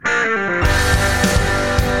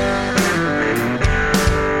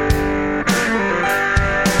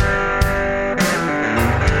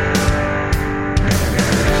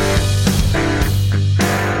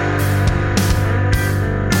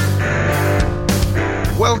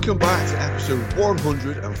Welcome back to episode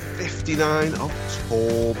 159 of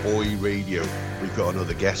Tall Boy Radio. We've got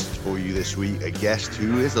another guest for you this week, a guest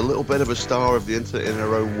who is a little bit of a star of the internet in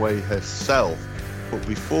her own way herself. But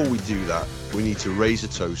before we do that, we need to raise a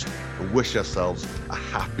toast and wish ourselves a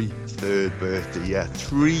happy third birthday. Yeah,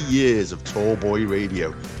 3 years of Tall Boy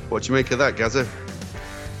Radio. What do you make of that, Gazza?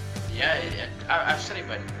 Yeah, I said it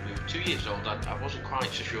when we were 2 years old. I wasn't quite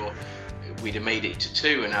so sure we'd have made it to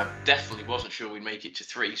 2, and I definitely wasn't sure we'd make it to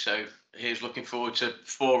 3. So here's looking forward to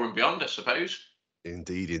 4 and beyond, I suppose.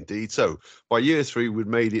 Indeed. So by year 3, we've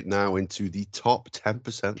made it now into the top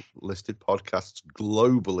 10% listed podcasts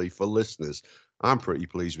globally for listeners. I'm pretty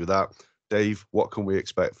pleased with that. Dave, what can we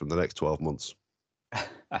expect from the next 12 months?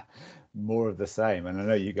 More of the same. And I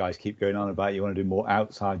know you guys keep going on about you want to do more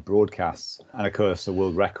outside broadcasts, and of course a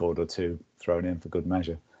world record or 2 thrown in for good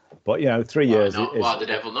measure. But 3 years Why the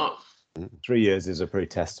devil not? 3 years is a pretty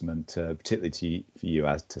testament, particularly for you,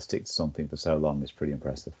 as to stick to something for so long is pretty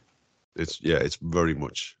impressive. It's very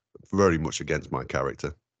much against my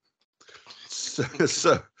character.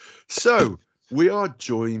 So we are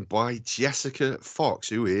joined by Jessica Fox,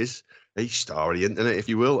 who is a star of the internet, if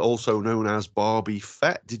you will, also known as Barbie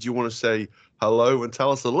Fett. Did you want to say hello and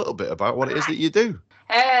tell us a little bit about what it is that you do?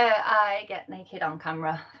 I get naked on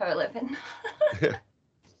camera for a living.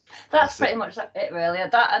 That's pretty much it, really.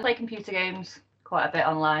 I play computer games quite a bit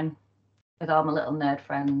online with all my little nerd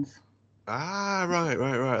friends. Ah, right.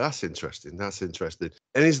 That's interesting.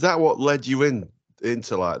 And is that what led you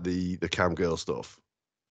into like the cam girl stuff?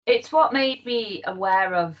 It's what made me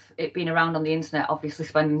aware of it being around on the internet, obviously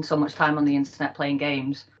spending so much time on the internet playing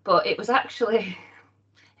games. But it was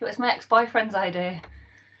my ex-boyfriend's idea.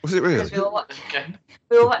 Was it really? We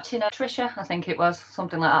were watching Trisha, I think it was,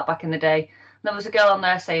 something like that back in the day. And there was a girl on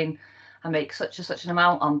there saying, I make such and such an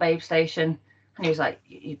amount on Babe Station. And he was like,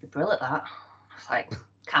 you'd be brilliant at that. I was like,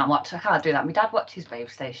 I can't do that. My dad watches Babe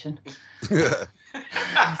Station. So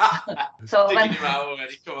Digging him out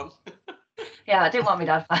already, come on. Yeah, I didn't want my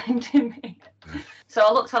dad finding me. So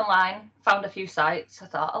I looked online, found a few sites. I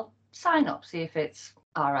thought, I'll sign up, see if it's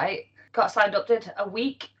all right. Got signed up, did a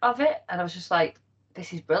week of it, and I was just like,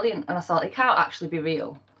 this is brilliant. And I thought, it can't actually be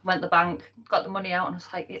real. Went to the bank, got the money out, and I was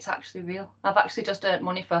like, it's actually real. I've actually just earned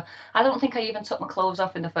money for... I don't think I even took my clothes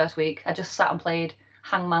off in the first week. I just sat and played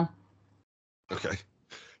Hangman. Okay.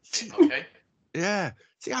 Yeah.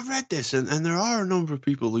 See, I've read this, and there are a number of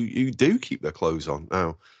people who do keep their clothes on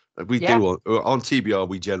now. We do on TBR.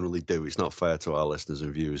 We generally do. It's not fair to our listeners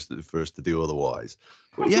and viewers for us to do otherwise.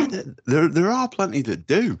 But yeah, there are plenty that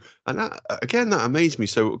do, and that amazed me.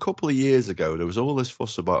 So a couple of years ago, there was all this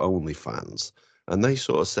fuss about OnlyFans, and they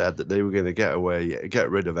sort of said that they were going to get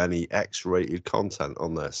rid of any X-rated content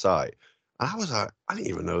on their site. And I was like, I didn't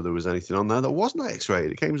even know there was anything on there that wasn't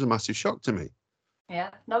X-rated. It came as a massive shock to me. Yeah,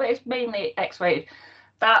 no, it's mainly X-rated.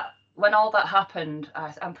 When all that happened,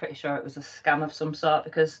 I'm pretty sure it was a scam of some sort,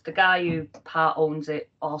 because the guy who part owns it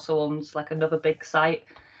also owns like another big site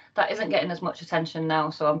that isn't getting as much attention now.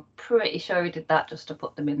 So I'm pretty sure he did that just to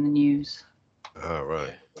put them in the news. Oh,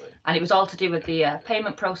 right. And it was all to do with the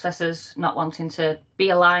payment processors not wanting to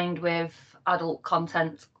be aligned with adult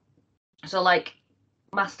content. So like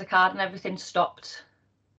MasterCard and everything stopped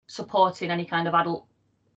supporting any kind of adult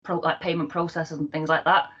payment processors and things like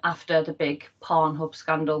that after the big Pornhub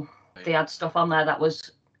scandal. They had stuff on there that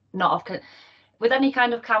was not with any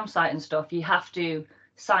kind of cam site and stuff. You have to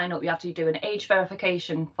sign up. You have to do an age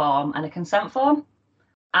verification form and a consent form.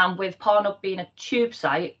 And with Pornhub being a tube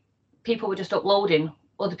site, people were just uploading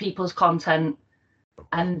other people's content,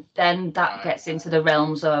 and then that gets into the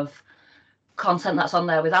realms of content that's on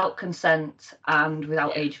there without consent and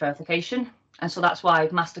without age verification. And so that's why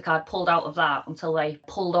MasterCard pulled out of that until they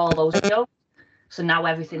pulled all those videos. So now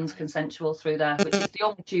everything's consensual through there, which is the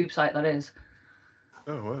only tube site that is.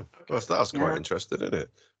 Oh, wow. Well, that's quite interesting, isn't it?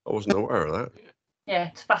 I wasn't aware of that. Yeah,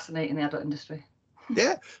 it's fascinating, the adult industry.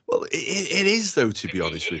 Yeah, well, it is, though, to be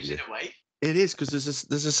honest with you. In a way. It is, because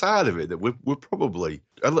there's a side of it that we're probably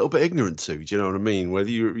a little bit ignorant to. Do you know what I mean? Whether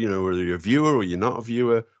you're a viewer or you're not a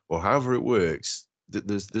viewer, or however it works,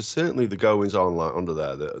 there's certainly the goings on like under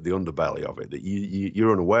there, the underbelly of it that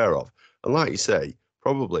you're unaware of. And like you say,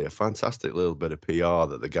 probably a fantastic little bit of PR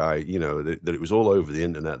that the guy, that it was all over the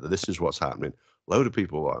internet, that this is what's happening. A load of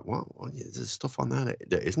people were like, what? There's stuff on there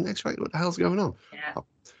that isn't X-rated. What the hell's going on? Yeah.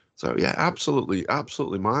 So yeah,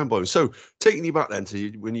 absolutely mind blowing. So taking you back then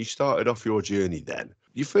to when you started off your journey, then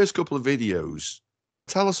your first couple of videos.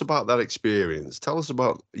 Tell us about that experience. Tell us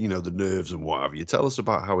about the nerves and what have you. Tell us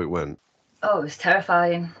about how it went. Oh, it was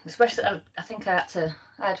terrifying. Especially, I think I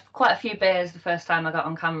had quite a few beers the first time I got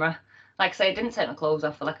on camera. Like I say, I didn't take my clothes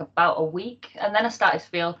off for like about a week, and then I started to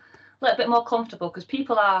feel a little bit more comfortable because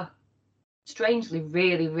people are strangely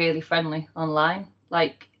really, really friendly online.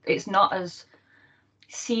 Like, it's not as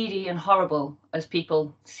seedy and horrible as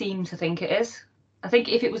people seem to think it is. I think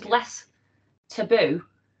if it was less taboo,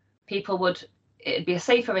 it'd be a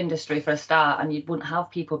safer industry for a start, and you wouldn't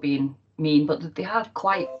have people being mean, but they are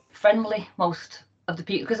quite friendly, most of the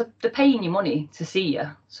people, because they're paying you money to see you,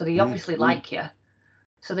 so they obviously like you,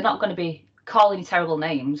 so they're not going to be calling you terrible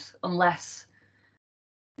names unless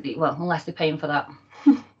they're paying for that.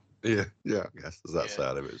 Yeah, I guess there's that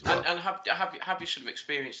side of it as well. And have you sort of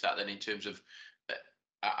experienced that then, in terms of,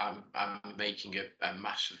 I'm making a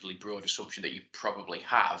massively broad assumption that you probably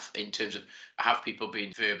have, in terms of, have people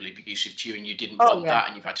been verbally abusive to you and you didn't want that,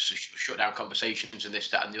 and you've had to shut down conversations and this,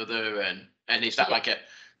 that, and the other, and is that like a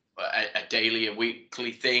daily, a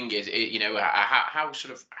weekly thing? Is it, you know,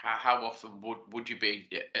 how often would you be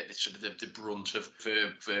at the sort of the brunt of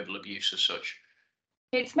verbal abuse as such?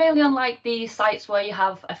 It's mainly on like the sites where you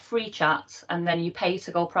have a free chat and then you pay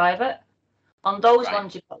to go private. On those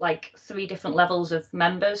ones, you've got like 3 different levels of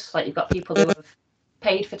members. Like, you've got people who have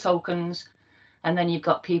paid for tokens, and then you've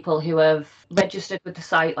got people who have registered with the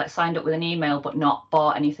site, like signed up with an email, but not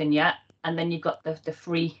bought anything yet. And then you've got the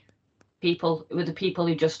free people, with the people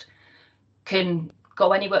who just can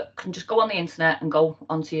go anywhere, can just go on the internet and go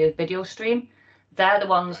onto your video stream. They're the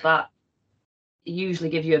ones that usually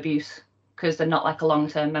give you abuse, because they're not like a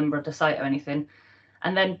long-term member of the site or anything.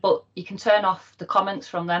 And then, but you can turn off the comments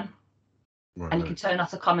from them. And you can turn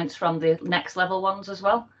off the comments from the next level ones as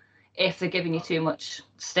well, if they're giving you too much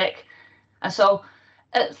stick. And so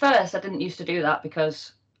at first I didn't used to do that,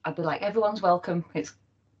 because I'd be like, everyone's welcome,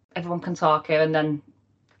 everyone can talk here. And then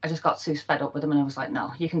I just got too fed up with them, and I was like,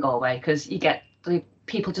 no, you can go away, because you get the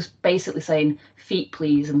people just basically saying feet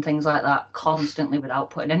please and things like that constantly without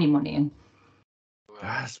putting any money in.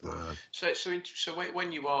 That's mad. So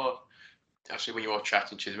when you are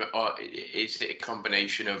chatting to them, or is it a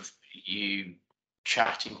combination of you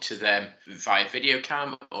chatting to them via video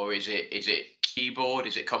cam, or is it keyboard?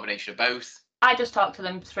 Is it a combination of both? I just talk to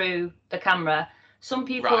them through the camera. Some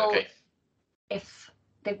people, if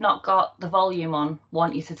they've not got the volume on,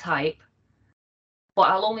 want you to type, but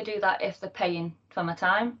I'll only do that if they're paying for my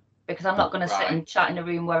time, because I'm not going to sit and chat in a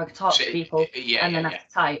room where I can talk to people and then have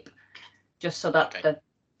to type, just so that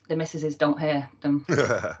the missuses don't hear them.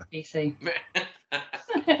 PC.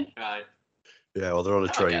 Right. Yeah, well, they're on a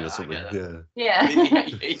train or something. Yeah.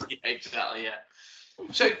 Exactly. Yeah.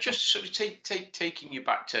 So just sort of taking you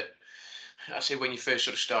back to, I say, when you first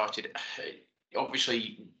sort of started.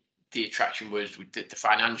 Obviously, the attraction was with the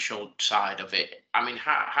financial side of it. I mean,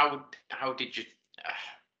 how did you?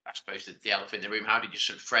 I suppose the elephant in the room. How did your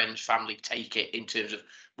sort of friends, family take it, in terms of,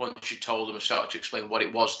 once you told them and started to explain what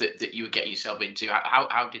it was that you were getting yourself into?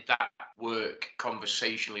 How did that work,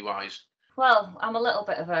 conversationally wise? Well, I'm a little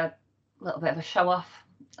bit of a show off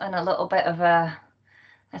and a little bit of a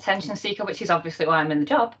attention seeker, which is obviously why I'm in the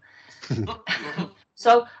job.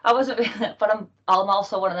 So I wasn't really, but I'm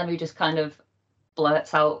also one of them who just kind of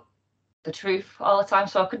blurts out the truth all the time.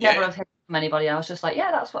 So I could never have hid from anybody. I was just like,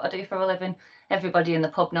 yeah, that's what I do for a living. Everybody in the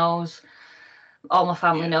pub knows. All my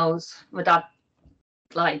family knows. My dad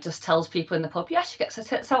just tells people in the pub, yeah, she gets her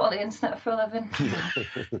tits out on the internet for a living.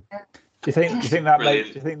 Do you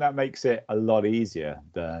think that makes it a lot easier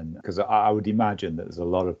than, because I would imagine that there's a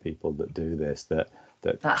lot of people that do this that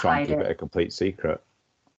try and keep it a complete secret.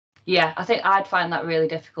 Yeah, I think I'd find that really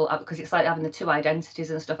difficult, because it's like having the 2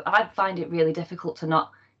 identities and stuff. I'd find it really difficult to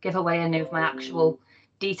not give away any of my actual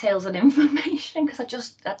details and information, because I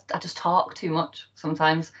just talk too much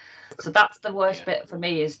sometimes. So that's the worst bit for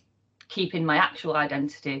me, is keeping my actual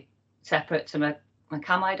identity separate to my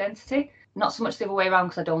cam identity. Not so much the other way around,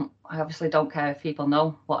 because I obviously don't care if people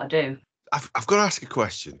know what I do. I've got to ask a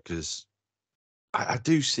question, because I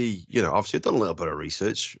do see, obviously I've done a little bit of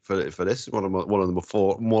research for this. One of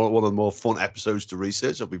the more fun episodes to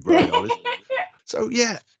research, I'll be very honest. So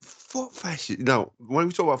yeah, foot fetishes. Now, when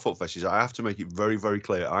we talk about foot fetishes, I have to make it very, very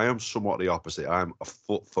clear. I am somewhat the opposite. I am a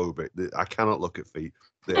foot phobic. I cannot look at feet.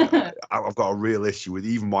 I've got a real issue with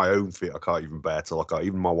even my own feet. I can't even bear to look at.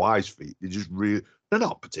 Even my wife's feet. They're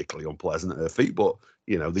not particularly unpleasant at her feet, but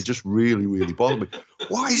they just really, really bother me.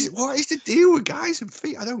 What is the deal with guys and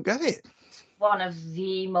feet? I don't get it. One of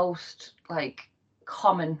the most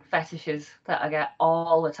common fetishes that I get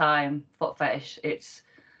all the time, foot fetish. It's,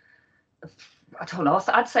 I don't know,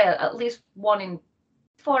 I'd say at least 1 in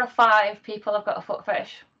 4 or 5 people have got a foot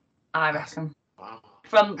fetish, I reckon. Wow.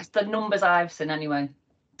 From the numbers I've seen anyway.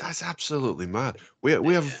 That's absolutely mad. We have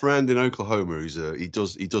a friend in Oklahoma who's he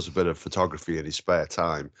does a bit of photography in his spare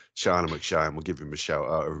time. Shana McShine, we'll give him a shout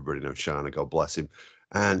out. Everybody knows Shana, God bless him.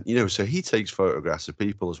 And so he takes photographs of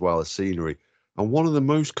people as well as scenery. And one of the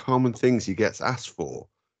most common things he gets asked for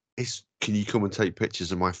is, "Can you come and take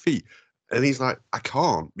pictures of my feet?" And he's like, "I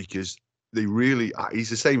can't because they really." He's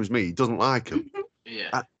the same as me. He doesn't like them.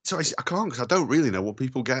 Yeah. So I can't because I don't really know what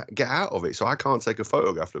people get out of it. So I can't take a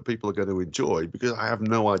photograph that people are going to enjoy because I have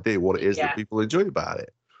no idea what it is that people enjoy about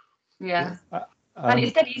it. Yeah. And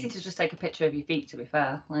it's dead easy to just take a picture of your feet, to be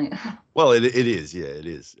fair. Like, well, it is. Yeah, it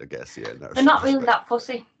is. I guess. Yeah. No, they're not really that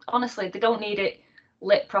fussy. Honestly, they don't need it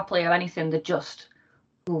lit properly or anything. They're just,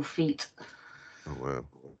 feet. Oh, wow.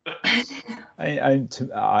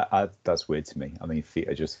 That's weird to me. I mean, feet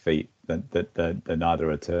are just feet. They're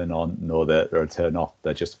neither a turn on nor they're a turn off.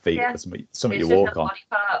 They're just feet. Yeah. Something you walk on. Body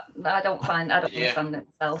part. I don't understand it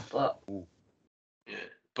myself, but. Yeah.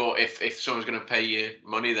 But if someone's going to pay you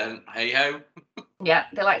money, then hey ho. Yeah,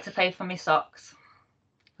 they like to pay for me socks.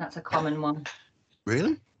 That's a common one.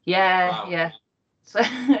 Really? Yeah, wow. yeah. So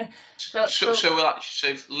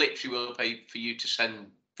literally we'll pay for you to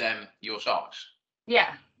send them your socks.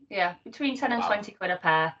 Yeah, between 10 and 20 quid a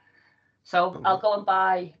pair. So I'll go and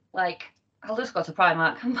buy, I'll just go to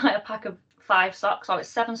Primark and buy a pack of 5 socks, or it's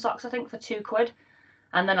 7 socks I think for 2 quid,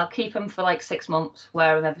 and then I'll keep them for 6 months,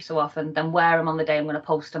 wear them every so often, then wear them on the day I'm going to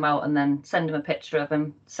post them out, and then send them a picture of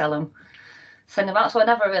them, sell them, send them out. So I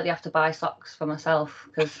never really have to buy socks for myself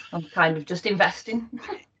because I'm kind of just investing.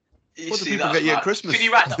 What do people get you at Christmas? Can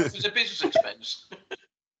you write that off as a business expense?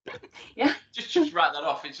 Yeah. Just write that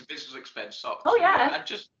off. It's a business expense. Socks. Oh yeah.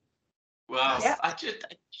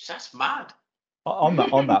 That's mad. On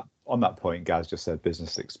that point, Gaz just said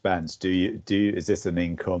business expense. Is this an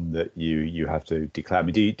income that you have to declare? I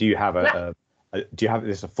mean, do you have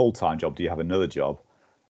this a full-time job? Do you have another job?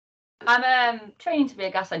 I'm training to be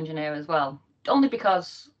a gas engineer as well, only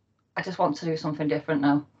because I just want to do something different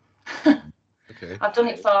now. Okay. I've done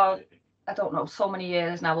it for, I don't know, so many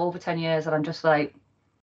years now, over 10 years, and I'm just like,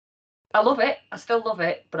 I love it. I still love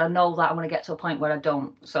it, but I know that I'm going to get to a point where I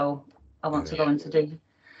don't. So I want to go into do.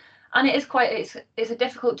 And it is it's a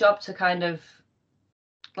difficult job to kind of,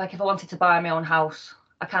 if I wanted to buy my own house,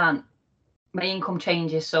 I can't. My income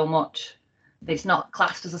changes so much. It's not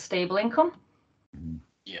classed as a stable income.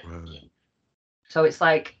 Yeah. So it's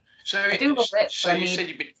I do love it, so but I you need said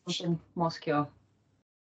you've been something more secure.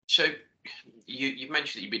 So you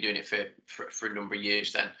mentioned that you've been doing it for a number of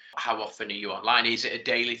years. Then how often are you online? Is it a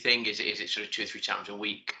daily thing? Is it sort of 2 or 3 times a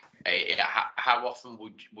week? How often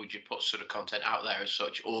would you put sort of content out there as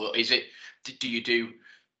such, or is it? Do you do?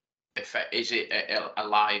 Is it a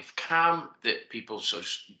live cam that people sort of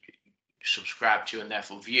subscribe to and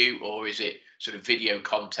therefore view, or is it sort of video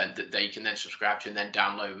content that they can then subscribe to and then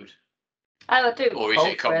download? I do. Or is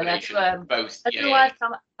it a combination of both? I do live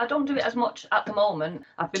cam. I don't do it as much at the moment.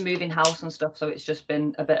 I've been moving house and stuff, so it's just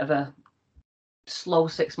been a bit of a slow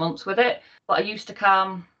 6 months with it. But I used to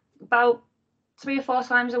cam about 3 or 4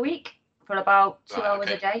 times a week for about 2 hours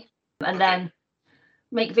a day, and then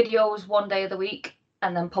make videos one day of the week,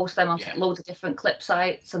 and then post them on loads of different clip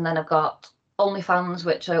sites. And then I've got OnlyFans,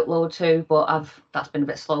 which I upload to, but that's been a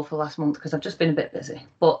bit slow for the last month because I've just been a bit busy.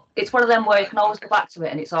 But it's one of them where you can always go back to it,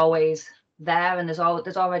 and it's always there, and there's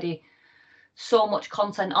already so much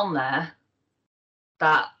content on there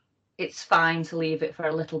that it's fine to leave it for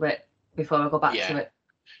a little bit before I go back to it.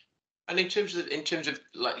 And in terms of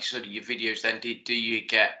like you said, your videos, then do you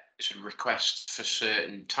get sort of requests for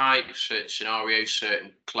certain types, certain scenarios,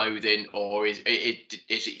 certain clothing, or is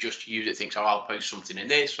it just you that thinks, I'll post something in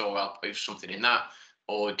this, or I'll post something in that,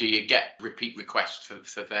 or do you get repeat requests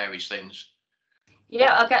for various things?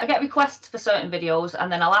 Yeah, I get requests for certain videos, and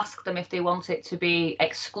then I'll ask them if they want it to be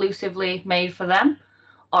exclusively made for them,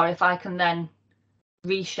 or if I can then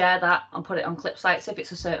reshare that and put it on clip sites if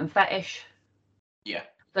it's a certain fetish. Yeah.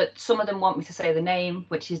 But some of them want me to say the name,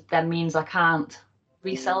 which then means I can't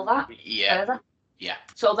resell that further. Yeah.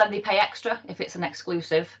 So then they pay extra if it's an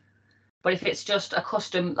exclusive. But if it's just a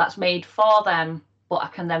custom that's made for them, but I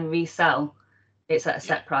can then resell, it's at a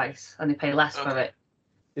set price and they pay less for it.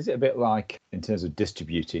 Is it a bit like, in terms of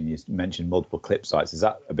distributing, you mentioned multiple clip sites, is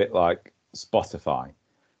that a bit like Spotify,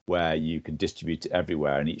 where you can distribute it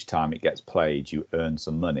everywhere and each time it gets played, you earn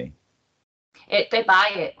some money? They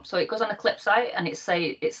buy it. So it goes on a clip site and it's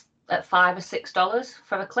at $5 or $6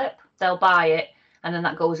 for a clip. They'll buy it and then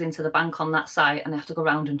that goes into the bank on that site, and they have to go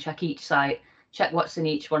around and check each site, check what's in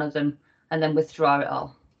each one of them, and then withdraw it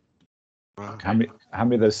all. Okay. How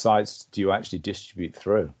many of those sites do you actually distribute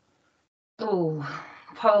through? Oh,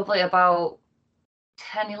 probably about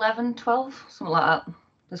 10, 11, 12, something like that.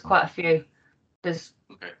 There's quite a few. Okay.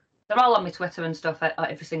 They're all on my Twitter and stuff.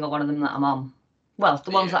 Every single one of them that I'm on. Well,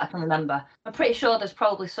 the ones that I can remember. I'm pretty sure there's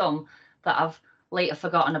probably some that I've later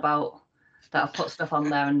forgotten about, that I've put stuff on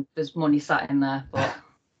there and there's money sat in there, but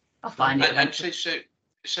I'll find it. And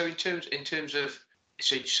so in terms of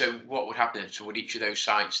so what would happen? So would each of those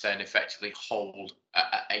sites then effectively hold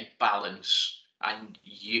a balance, and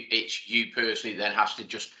it's you personally then has to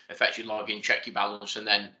just effectively log in, check your balance, and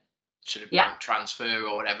then sort of bank transfer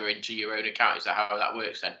or whatever into your own account? Is that how that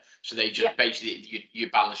works then? So they just basically your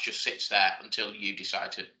balance just sits there until you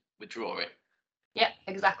decide to withdraw it. Yeah,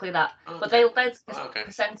 exactly that. Okay. But they'll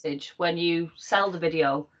percentage when you sell the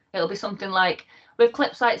video. It'll be something like, with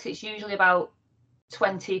clip sites, it's usually about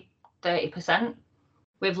 20-30%.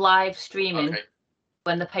 With live streaming,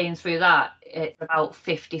 when they're paying through that, it's about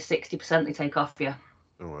 50-60% they take off you.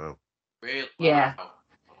 Oh wow! Really? Yeah.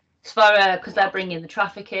 It's for because they're bringing the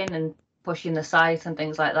traffic in and pushing the site and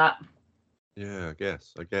things like that. Yeah, I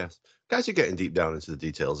guess. Guys, you're getting deep down into the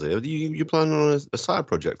details here. You planning on a side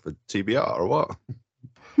project for TBR or what?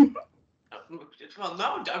 Well,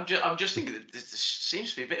 no, I'm just thinking that there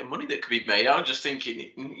seems to be a bit of money that could be made. I'm just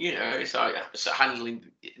thinking, it's like handling.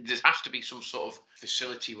 There has to be some sort of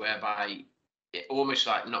facility whereby it almost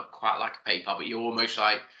like, not quite like a PayPal, but you're almost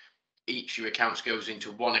like each of your accounts goes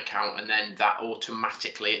into one account, and then that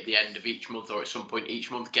automatically at the end of each month or at some point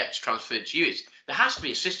each month gets transferred to you. There has to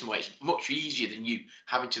be a system where it's much easier than you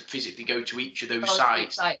having to physically go to each of those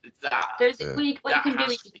sites. What you can do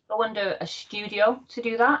is go under a studio to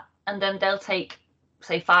do that, and then they'll take,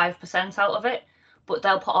 say, 5% out of it, but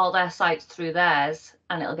they'll put all their sites through theirs,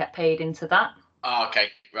 and it'll get paid into that. Oh, okay,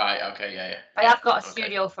 right, okay, yeah. I have got a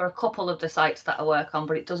studio for a couple of the sites that I work on,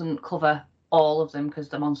 but it doesn't cover all of them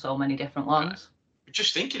because I'm on so many different ones. Right.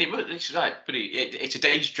 Just thinking, it's like it's a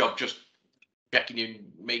day's job, just checking in,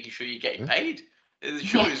 making sure you're getting paid.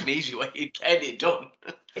 Sure, there's an easy way of getting it done.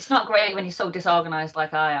 It's not great when you're so disorganised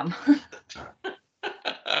like I am.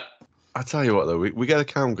 I tell you what, though, we get a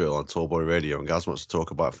cam girl on Tallboy Radio, and Gaz wants to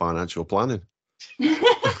talk about financial planning.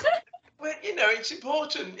 Well, it's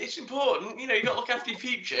important. It's important. You got to look after your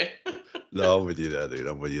future. No, I'm with you there, dude.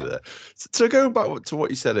 I'm with you there. So going back to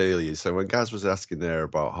what you said earlier, so when Gaz was asking there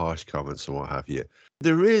about harsh comments and what have you,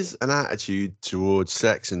 there is an attitude towards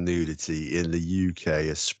sex and nudity in the UK,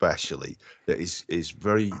 especially, that is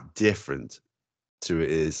very different to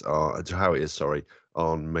how it is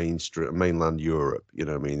on mainland Europe. You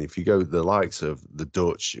know what I mean? If you go to the likes of the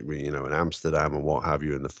Dutch, in Amsterdam and what have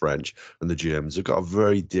you, and the French and the Germans, have got a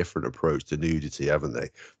very different approach to nudity, haven't they?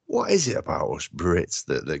 What is it about us Brits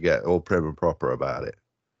that get all prim and proper about it?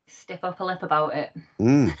 Stiff upper lip about it.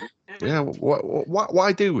 Yeah,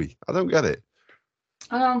 why do we? I don't get it.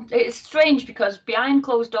 It's strange because behind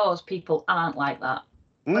closed doors, people aren't like that.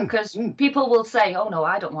 Because people will say, oh no,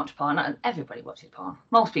 I don't watch porn. And everybody watches porn.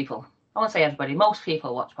 Most people. I won't say everybody. Most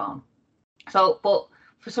people watch porn. So, but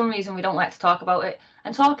for some reason, we don't like to talk about it.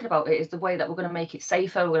 And talking about it is the way that we're going to make it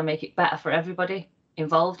safer. We're going to make it better for everybody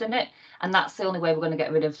involved in it. And that's the only way we're going to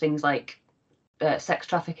get rid of things like sex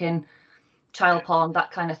trafficking, child porn,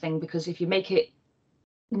 that kind of thing. Because if you make it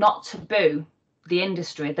not taboo, the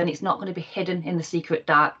industry, then it's not going to be hidden in the secret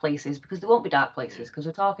dark places, because there won't be dark places because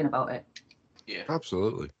we're talking about it. Yeah,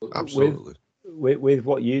 absolutely. With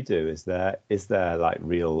what you do, is there like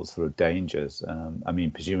real sort of dangers? I mean,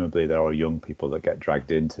 presumably there are young people that get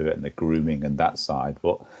dragged into it and the grooming and that side,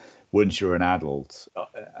 but once you're an adult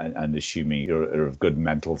and assuming you're of good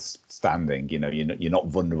mental standing, you're not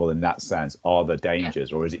vulnerable in that sense. Are there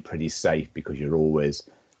dangers, or is it pretty safe because you're always,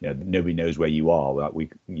 nobody knows where you are?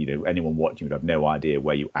 Like anyone watching would have no idea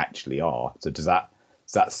where you actually are. So is that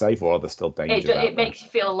safe, or are there still dangers? It makes you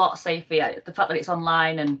feel a lot safer. Yeah. The fact that it's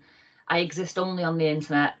online and I exist only on the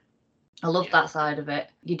internet. I love that side of it.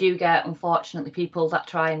 You do get, unfortunately, people that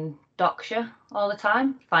try and dox you all the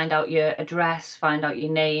time, find out your address, find out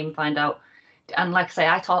your name, and like I say,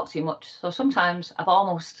 I talk too much. So sometimes I've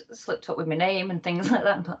almost slipped up with my name and things like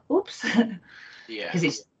that. But oops. Yeah. Because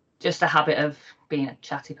it's just a habit of being a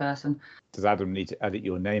chatty person. Does Adam need to edit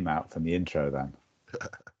your name out from the intro then?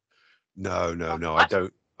 No, I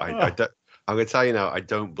don't. I don't. I'm going to tell you now, I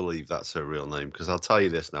don't believe that's her real name, because I'll tell you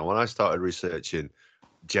this now. When I started researching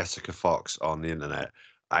Jessica Fox on the internet,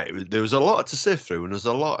 there was a lot to sift through, and there's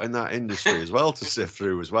a lot in that industry as well to sift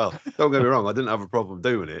through as well. Don't get me wrong, I didn't have a problem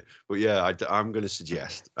doing it, but yeah, I'm going to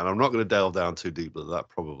suggest, and I'm not going to delve down too deep, but that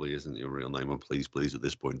probably isn't your real name, and please, at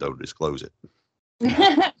this point, don't disclose it.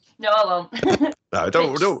 No, I won't. No,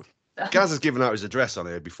 don't. Gaz has given out his address on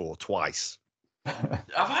here before, twice. Have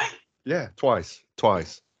I? Yeah, twice.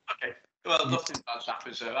 Okay. Well, nothing bad's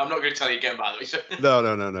happened, so I'm not going to tell you again, by the way. So.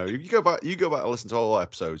 No. You go back and listen to all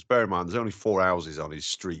episodes. Bear in mind, there's only 4 houses on his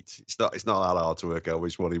street. It's not that hard to work out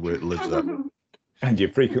which one he lives at. And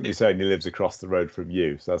you're frequently saying he lives across the road from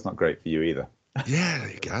you, so that's not great for you either. Yeah,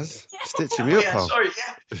 he Gaz. Stitching me up, pal. Sorry,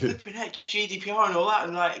 flipping heck, GDPR and all that,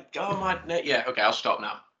 and like, oh my, yeah, okay, I'll stop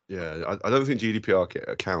now. Yeah, I don't think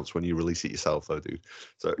GDPR counts when you release it yourself, though, dude.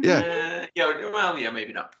 So yeah,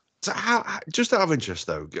 maybe not. So how, just out of interest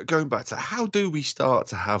though, going back to how do we start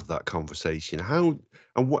to have that conversation? How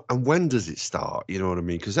and when does it start? You know what I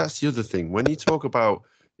mean? Because that's the other thing. When you talk about,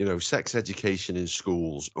 sex education in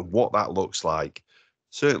schools and what that looks like,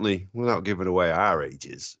 certainly without giving away our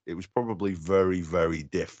ages, it was probably very, very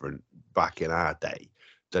different back in our day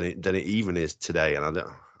than it even is today. And I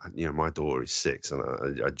don't. My daughter is 6, and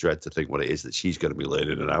I dread to think what it is that she's going to be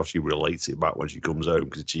learning and how she relates it back when she comes home.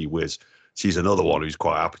 Because gee whiz, she's another one who's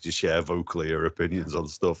quite happy to share vocally her opinions on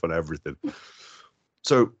stuff and everything.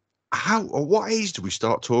 So, how or what age do we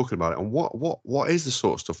start talking about it, and what is the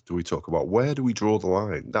sort of stuff do we talk about? Where do we draw the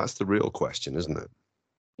line? That's the real question, isn't it?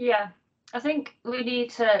 Yeah, I think we need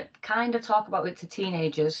to kind of talk about it to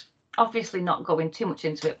teenagers. Obviously, not going too much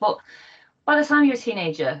into it, but by the time you're a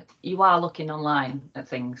teenager, you are looking online at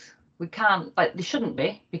things. We can't, they shouldn't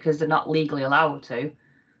be, because they're not legally allowed to.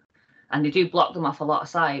 And they do block them off a lot of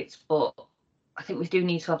sites. But I think we do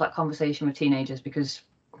need to have that conversation with teenagers, because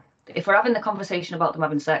if we're having the conversation about them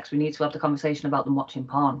having sex, we need to have the conversation about them watching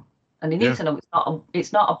porn. And they need to know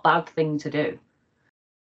it's not a bad thing to do.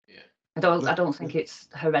 Yeah. I don't think it's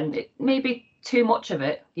horrendous. Maybe too much of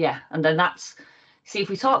it, yeah. And then see, if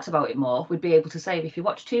we talked about it more, we'd be able to say if you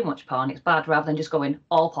watch too much porn, it's bad, rather than just going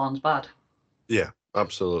all porn's bad. Yeah,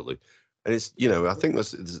 absolutely. And it's, I think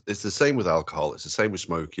it's the same with alcohol. It's the same with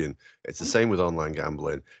smoking. It's the same with online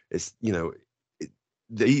gambling. It's,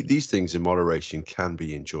 these things in moderation can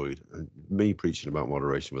be enjoyed. And me preaching about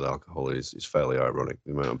moderation with alcohol is fairly ironic,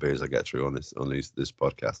 the amount of beers I get through on this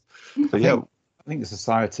podcast. But yeah. I think the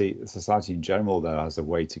society in general, though, has a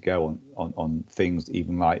way to go on things,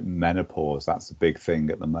 even like menopause. That's a big thing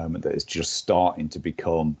at the moment, that is just starting to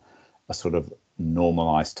become a sort of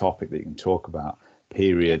normalized topic that you can talk about.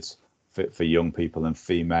 Periods for young people and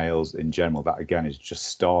females in general, that again is just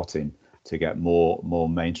starting to get more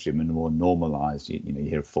mainstream and more normalized. You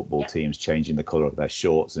hear football teams changing the color of their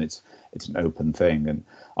shorts, and it's an open thing. And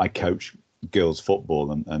I coach girls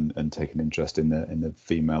football and take an interest in the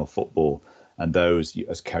female football. And those,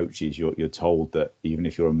 as coaches, you're told that even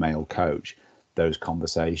if you're a male coach, those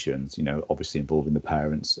conversations, obviously involving the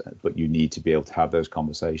parents, but you need to be able to have those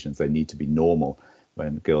conversations. They need to be normal.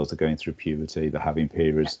 When girls are going through puberty, they're having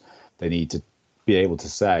periods, they need to be able to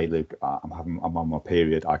say, look, I'm on my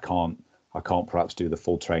period. I can't perhaps do the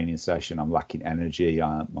full training session. I'm lacking energy.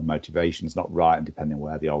 My motivation's not right. And depending on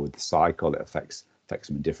where they are with the cycle, it affects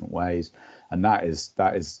them in different ways. And that is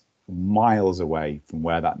miles away from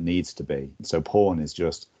where that needs to be. So porn is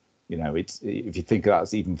just, it's, if you think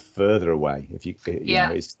that's even further away,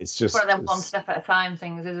 it's just one of them one step at a time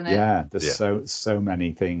things, isn't it? Yeah, there's so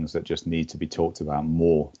many things that just need to be talked about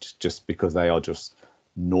more, just because they are just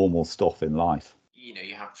normal stuff in life.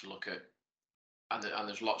 You have to look at, and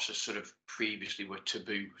there's lots of sort of previously were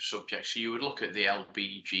taboo subjects. So you would look at the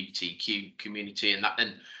LGBTQ community and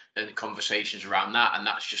the conversations around that, and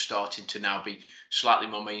that's just starting to now be slightly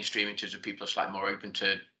more mainstream in terms of people are slightly more open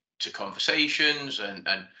to conversations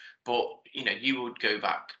but you would go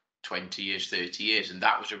back 20 years, 30 years, and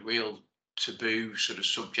that was a real taboo sort of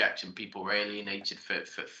subject, and people were alienated for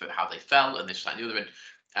how they felt and this, that, and the other.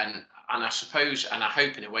 And I suppose, and I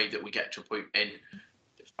hope in a way that we get to a point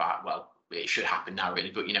it should happen now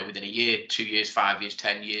really, but within a year, 2 years, 5 years,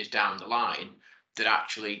 10 years down the line, that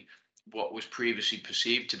actually what was previously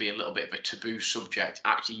perceived to be a little bit of a taboo subject,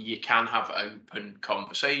 actually you can have open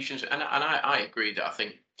conversations. And I agree that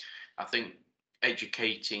I think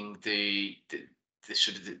educating the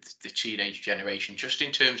sort of the teenage generation, just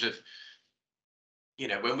in terms of,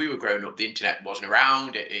 when we were growing up, the internet wasn't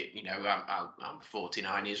around. I'm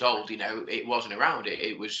 49 years old. It wasn't around.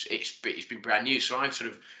 It's been brand new. So I've sort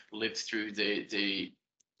of lived through the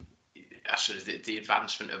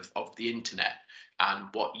advancement of the internet and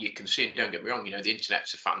what you can see. And don't get me wrong, the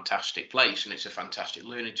internet's a fantastic place, and it's a fantastic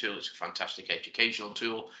learning tool. It's a fantastic educational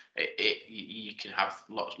tool. You can have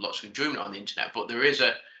lots of enjoyment on the internet, but there is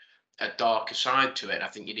a darker side to it. And I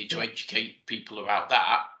think you need to educate people about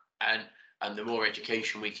that, and the more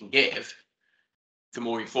education we can give, the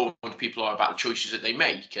more informed people are about the choices that they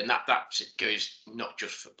make. And that goes not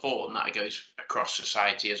just for porn, that goes across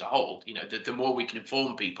society as a whole. The more we can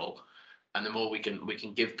inform people, and the more we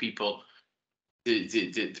can give people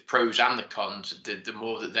the pros and the cons, the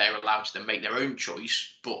more that they're allowed to then make their own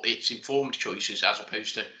choice, but it's informed choices as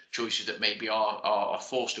opposed to choices that maybe are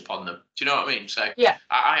forced upon them. Do you know what I mean? So Yeah,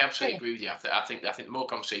 I absolutely agree with you. I think the more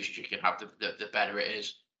conversations you can have, the better it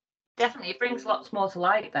is. Definitely, it brings lots more to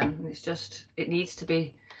light. Then it's just it needs to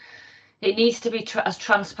be as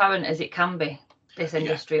transparent as it can be. This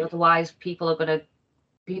industry, otherwise people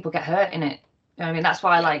get hurt in it. You know what I mean? That's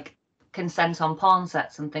why like consent on porn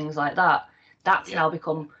sets and things like that. That's now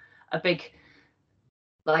become a big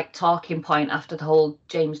like talking point after the whole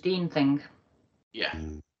James Dean thing. Yeah.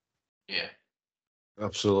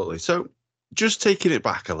 Absolutely. So just taking it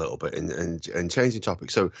back a little bit and changing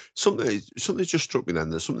topics. So something just struck me then.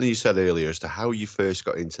 There's something you said earlier as to how you first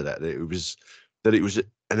got into that. That it was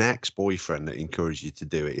an ex-boyfriend that encouraged you to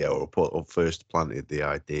do it, or first planted the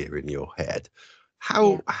idea in your head.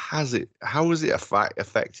 How has it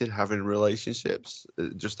affected having relationships?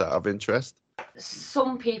 Just out of interest.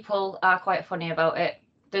 Some people are quite funny about it.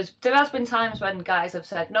 There has been times when guys have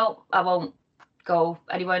said, no, I won't go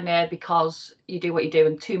anywhere near because you do what you do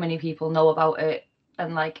and too many people know about it,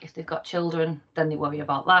 and like if they've got children then they worry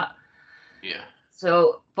about that.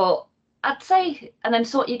 So but I'd say, and then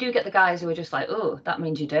so you do get the guys who are just like, oh, that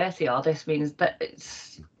means you're dirty, or this means that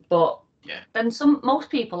it's, but then most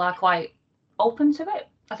people are quite open to it.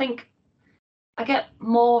 I think I get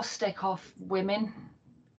more stick off women,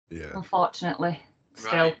 unfortunately,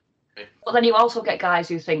 still. But then you also get guys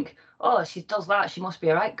who think, oh, she does that, she must be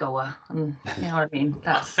a right goer, and you know what I mean.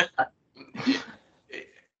 That's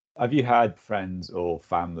Have you had friends or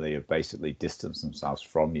family who basically distanced themselves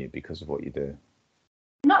from you because of what you do?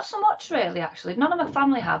 Not so much, really. Actually, none of my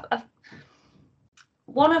family have.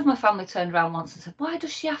 One of my family turned around once and said, why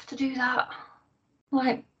does she have to do that?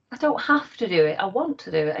 Like, I don't have to do it, I want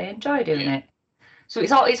to do it, I enjoy doing it. So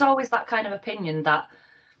it's always that kind of opinion that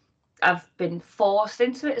I've been forced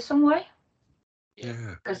into it some way.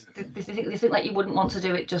 Because they think like you wouldn't want to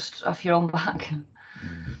do it just off your own back.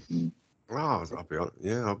 Well, I'll be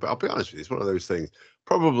honest. I'll be honest with you. It's one of those things.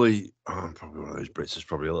 Probably one of those Brits is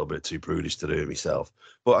probably a little bit too prudish to do it myself.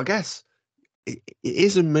 But I guess it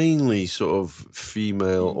is a mainly sort of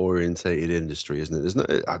female-orientated industry, isn't it? There's no.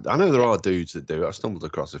 I know there are dudes that do it. I stumbled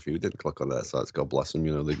across a few. Didn't click on their sites. God bless them.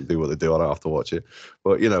 You know, they do what they do. I don't have to watch it.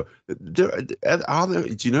 But you know, do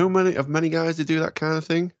you know many guys that do that kind of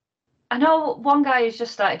thing? I know one guy who's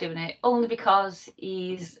just started doing it only because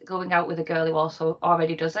he's going out with a girl who also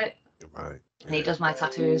already does it. Right. And he does my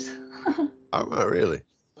tattoos. Oh, really?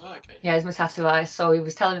 Oh, okay. Yeah, he's my tattoo artist. So he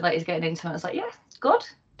was telling me like he's getting into it. I was like, yeah, good,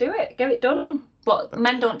 do it, get it done. But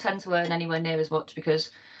men don't tend to earn anywhere near as much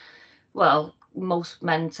because, well, most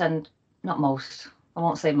men not most, I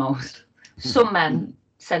won't say most. Some men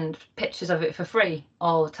send pictures of it for free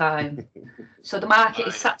all the time. So the market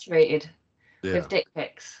is saturated with dick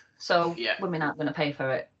pics. So women aren't going to pay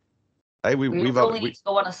for it. Hey, we've only need to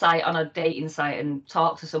go on a dating site and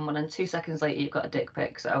talk to someone, and 2 seconds later you've got a dick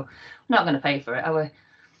pic. So we're not going to pay for it, are we?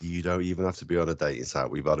 You don't even have to be on a dating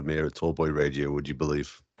site. We've had him here at Tallboy Radio. Would you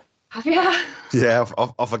believe? Have you? Yeah,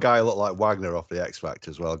 off a guy who looked like Wagner off the X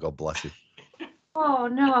Factor as well. God bless him. Oh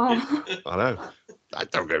no. I know.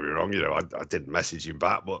 Don't get me wrong. You know, I didn't message him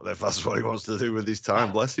back, but if that's what he wants to do with his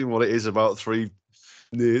time, bless him. What it is about three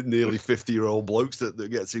nearly 50-year-old blokes that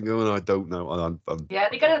gets him going, I don't know. Yeah,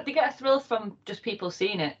 they get a thrill from just people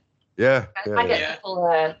seeing it. Yeah. I get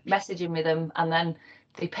people messaging me them, and then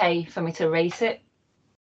they pay for me to rate it.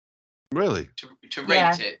 Really? To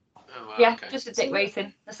rate it? Oh, wow, yeah, okay. Just a dick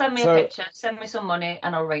rating. They send me a picture, send me some money,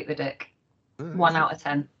 and I'll rate the dick. 1 out of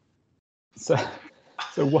 10. So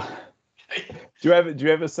what? Do you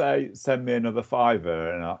ever say send me another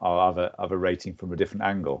 $5 and I'll have a rating from a different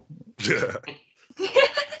angle? Yeah.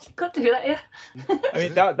 Could do that, yeah. I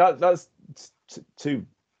mean that's two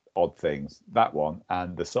odd things. That one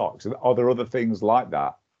and the socks. Are there other things like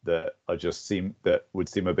that that would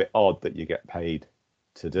seem a bit odd that you get paid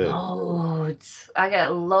to do? Loads. I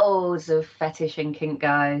get loads of fetish and kink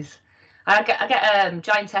guys. I get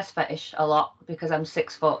giantess fetish a lot because I'm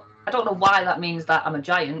 6 foot. I don't know why that means that I'm a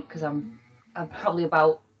giant, because I'm probably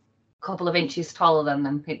about a couple of inches taller than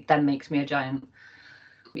them. It then makes me a giant.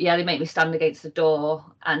 But yeah, they make me stand against the door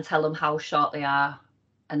and tell them how short they are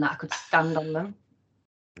and that I could stand on them.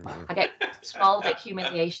 I get small dick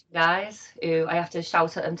humiliation guys who I have to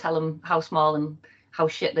shout at them, tell them how small and how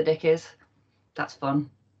shit the dick is. That's fun.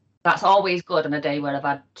 That's always good on a day where I've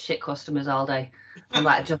had shit customers all day. I'm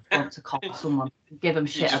like, I just want to call someone, give them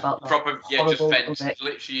shit about that. Proper, just fence.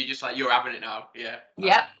 Literally, just like, you're having it now. Yeah.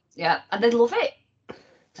 Yeah. And they love it.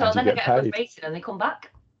 So and then they get a good rating and they come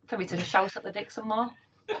back for me to just shout at the dick some more.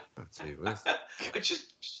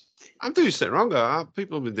 Just I'm doing something wrong.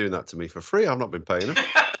 People have been doing that to me for free. I've not been paying them.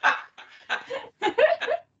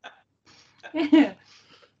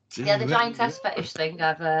 Yeah, the giantess fetish thing.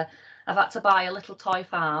 I've had to buy a little toy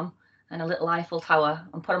farm and a little Eiffel Tower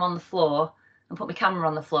and put them on the floor and put my camera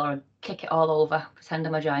on the floor and kick it all over, pretend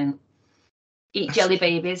I'm a giant. Eat jelly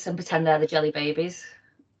babies and pretend they're the jelly babies.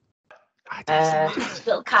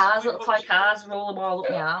 Little cars, little toy cars, roll them all up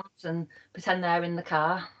my arms and pretend they're in the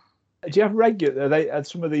car. Do you have are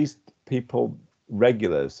some of these people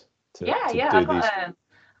regulars? I've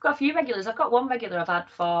got a few regulars. I've got one regular I've had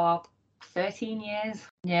for 13 years.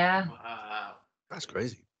 Yeah. Wow. That's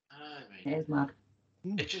crazy. It is mad.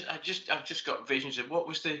 I've just got visions of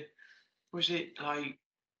was it like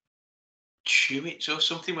Chewits or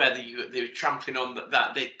something where they were trampling on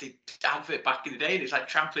that they advert back in the day, and it's like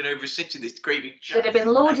trampling over a city, this great big There'd have been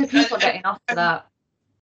loads of people getting off for that.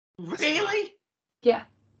 Really? Yeah.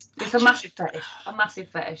 It's a massive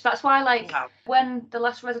fetish. That's why, when the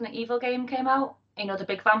last Resident Evil game came out, the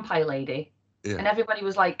big vampire lady, and everybody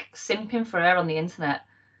was like simping for her on the internet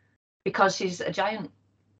because she's a giant.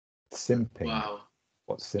 Simping. Wow.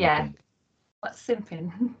 What's simping? Yeah. What's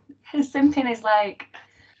simping? Simping is like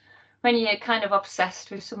when you're kind of obsessed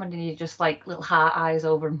with someone and you just like little heart eyes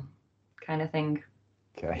over them, kind of thing.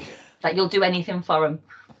 Okay. Like you'll do anything for them.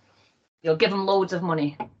 You'll give them loads of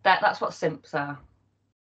money. That's what simps are.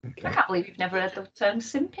 Okay. I can't believe you've never heard the term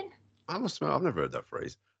simping. I must admit, I've never heard that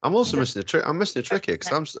phrase. I'm also missing a trick. I'm missing a trick here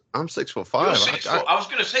because I'm 6'5". You're 6 foot. I was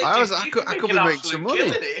going to say, I could be making some money.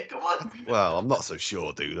 Here. Come on. Well, I'm not so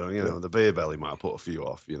sure, dude. The beer belly might have put a few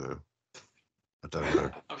off. I don't know.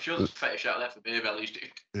 I'm sure there's a fetish out there for beer bellies, dude.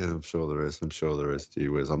 Yeah, I'm sure there is. Gee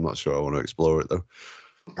whiz, I'm not sure I want to explore it though.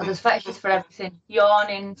 Because there's fetishes for everything: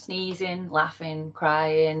 yawning, sneezing, laughing,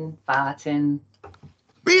 crying, farting.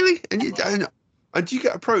 Really? And do you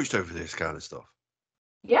get approached over this kind of stuff?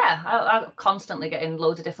 Yeah, I constantly getting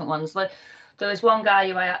loads of different ones. But there was one guy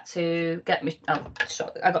who I had to get me.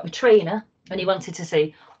 I got my trainer, and he wanted to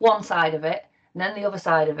see one side of it, and then the other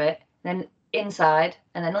side of it, and then inside,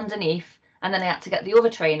 and then underneath, and then I had to get the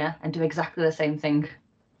other trainer and do exactly the same thing.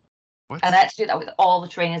 What? And I had to do that with all the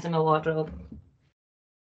trainers in my wardrobe.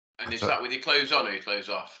 And is that with your clothes on or your clothes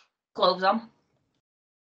off? Clothes on.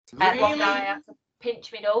 Really? One guy had to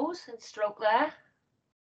pinch my nose and stroke there.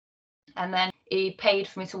 And then he paid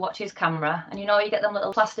for me to watch his camera. And you get them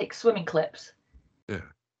little plastic swimming clips? Yeah.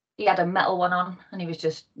 He had a metal one on and he was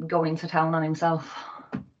just going to town on himself.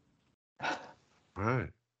 Right.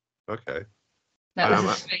 Okay. That was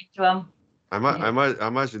a strange one. I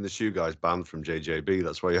imagine the shoe guy's banned from JJB.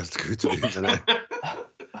 That's why he has to go to the internet.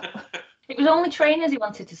 It was only trainers he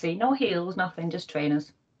wanted to see. No heels, nothing, just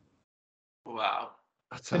trainers. Wow.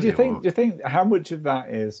 Do you think how much of that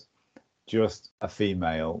is just a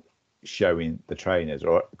female showing the trainers,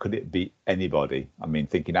 or could it be anybody? I mean,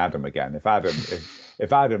 thinking Adam again. If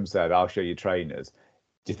Adam said, "I'll show you trainers,"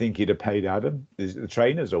 do you think he'd have paid Adam? Is it the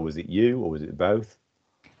trainers, or was it you, or was it both?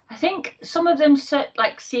 I think some of them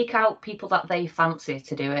seek out people that they fancy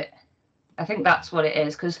to do it. I think that's what it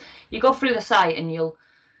is, because you go through the site and you'll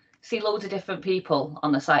see loads of different people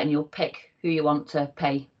on the site, and you'll pick who you want to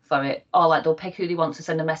pay for it, or they'll pick who they want to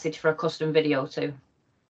send a message for a custom video to.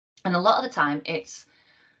 And a lot of the time, it's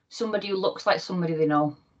somebody who looks like somebody they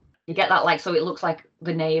know. You get that, so it looks like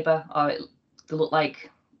the neighbour, or they look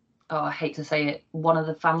like, I hate to say it, one of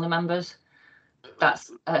the family members.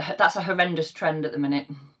 That's a horrendous trend at the minute.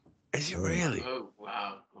 Is it really? Oh,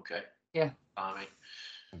 wow. Okay. Yeah. Wow.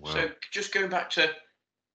 So just going back to,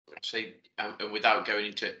 say, and without going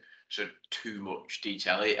into sort of too much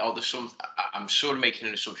detail, I'm sort of making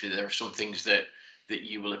an assumption that there are some things that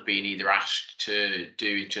you will have been either asked to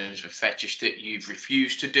do in terms of fetish that you've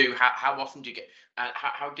refused to do. How often do you get?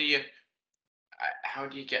 How do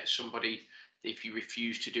you get somebody, if you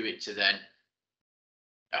refuse to do it, to then,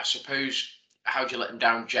 I suppose, how do you let them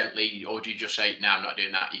down gently, or do you just say, "No, I'm not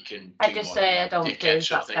doing that"? You can. I just say I don't do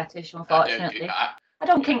that fetish, unfortunately. I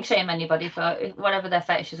don't kink shame anybody for whatever their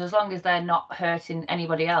fetish is, as long as they're not hurting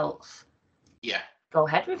anybody else. Yeah. Go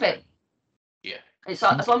ahead with it. Yeah. It's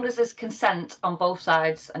as long as there's consent on both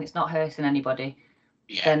sides and it's not hurting anybody.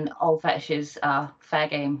 Yeah. Then all fetishes are fair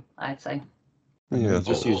game, I'd say. Yeah.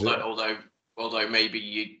 Just use it. Although maybe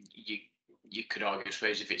you could argue, I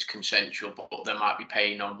suppose, if it's consensual, but they might be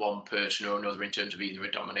paying on one person or another in terms of either a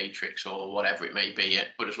dominatrix or whatever it may be.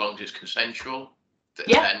 But as long as it's consensual.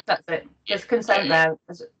 That's it. There's consent there.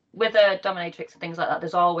 With a dominatrix and things like that,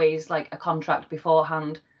 there's always a contract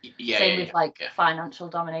beforehand. Same with financial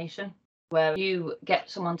domination, where you get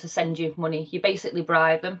someone to send you money. You basically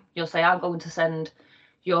bribe them. You'll say, "I'm going to send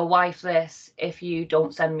your wife this if you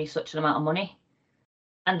don't send me such an amount of money."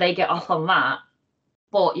 and they get off on that,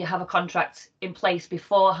 but you have a contract in place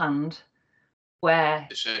beforehand where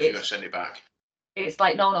It says you got to send it back. It's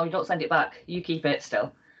like, no, you don't send it back. You keep it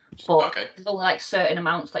still. But Okay. there's only like certain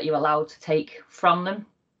amounts that you're allowed to take from them,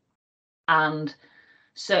 and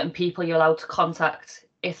certain people you're allowed to contact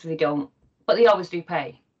if they don't. But they always do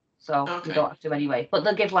pay, so you don't have to anyway. But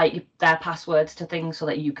they'll give like their passwords to things so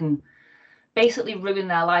that you can basically ruin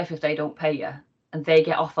their life if they don't pay you, and they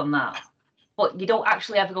get off on that. But you don't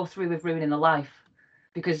actually ever go through with ruining the life,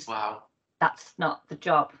 because that's not the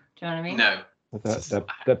job. Do you know what I mean? No.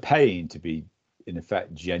 They're paying to be, in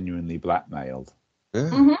effect, genuinely blackmailed. Yeah.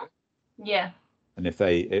 Mm-hmm. Yeah. And if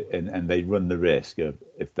they and they run the risk of,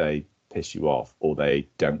 if they piss you off or they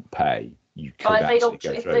don't pay, you could actually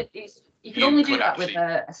go through. You can only do that with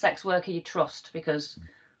a sex worker you trust, because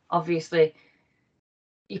obviously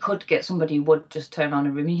you could get somebody who would just turn on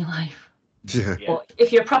and ruin your life. Yeah. But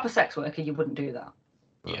if you're a proper sex worker, you wouldn't do that.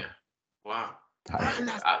 Yeah. Wow.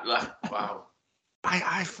 Wow.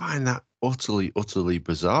 I find that utterly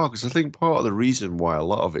bizarre, because I think part of the reason why a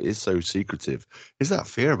lot of it is so secretive is that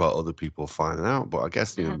fear about other people finding out. But I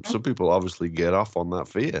guess some people obviously get off on that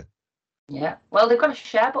fear. Yeah. Well, they've got a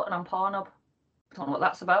share button on Pornhub. I don't know what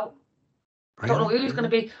that's about. Really? I don't know who's going to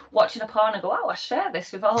be watching a porn and go, "Oh, I share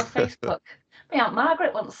this with all of Facebook." My Aunt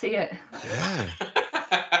Margaret wants to see it. Yeah.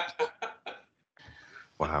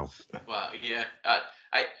 Wow. Well, yeah.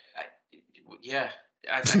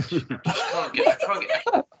 I just can't get.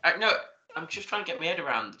 I'm just trying to get my head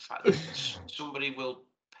around the fact that somebody will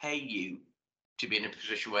pay you to be in a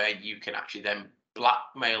position where you can actually then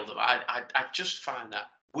blackmail them. I just find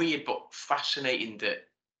that weird but fascinating. That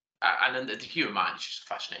and then the human mind is just a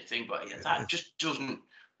fascinating thing, but that just doesn't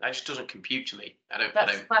compute to me.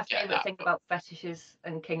 That's my favourite thing about fetishes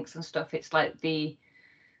and kinks and stuff. It's like the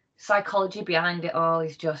psychology behind it all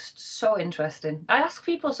is just so interesting. I ask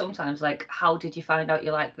people sometimes, like, how did you find out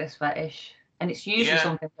you like this fetish? And it's usually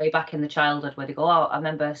something way back in the childhood where they go, "Oh, I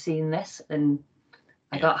remember seeing this and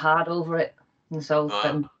I got hard over it." And so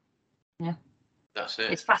that's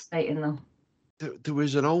it. It's fascinating though. There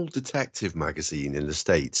was an old detective magazine in the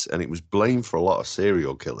States, and it was blamed for a lot of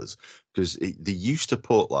serial killers, because they used to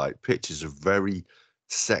put like pictures of very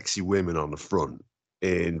sexy women on the front,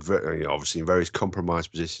 obviously in various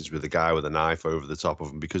compromised positions with a guy with a knife over the top of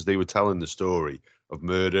them, because they were telling the story of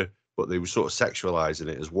murder, but they were sort of sexualizing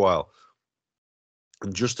it as well.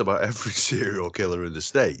 And just about every serial killer in the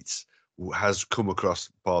States has come across,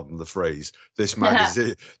 pardon the phrase, this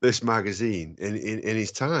magazine in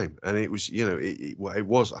his time. And it was, it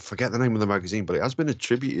was, I forget the name of the magazine, but it has been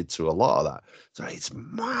attributed to a lot of that. So it's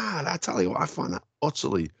mad. I tell you what, I find that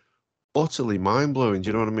utterly mind-blowing. Do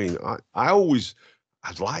you know what I mean?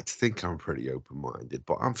 I'd like to think I'm pretty open-minded,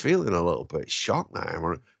 but I'm feeling a little bit shocked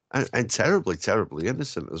now, and terribly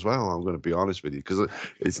innocent as well. I'm going to be honest with you, because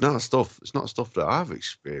it's not stuff that I've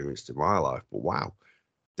experienced in my life. But wow,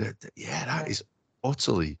 that is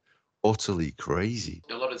utterly crazy.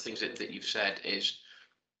 A lot of the things that you've said is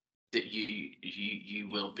that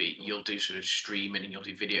you'll do sort of streaming and you'll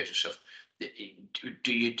do videos and stuff.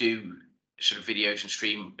 Do you do sort of videos and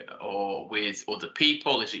stream or with other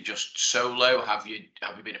people? Is it just solo? Have you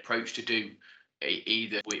been approached to do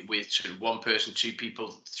either with sort of one person, two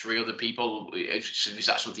people, three other people? Is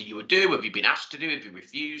that something you would do? Have you been asked to do? Have you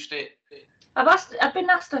refused it? I've been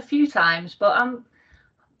asked a few times, but I'm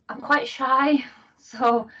quite shy.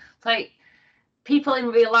 So like, people in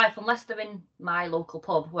real life, unless they're in my local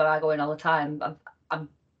pub where I go in all the time, I'm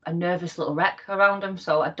a nervous little wreck around them.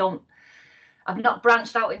 So I've not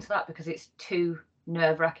branched out into that because it's too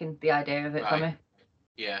nerve-wracking, the idea of it for me.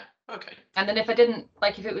 Yeah. Okay. And then if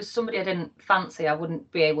it was somebody I didn't fancy, I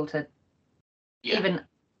wouldn't be able to even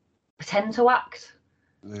pretend to act,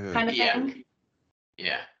 kind of thing.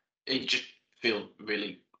 Yeah. It just feels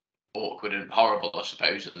really awkward and horrible, I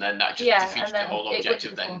suppose, and then that just defeats the whole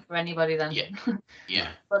objective. Then for anybody, then. Yeah.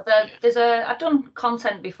 But I've done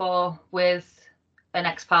content before with an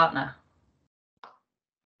ex-partner.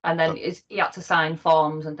 And then he had to sign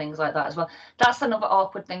forms and things like that as well. That's another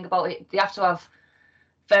awkward thing about it. They have to have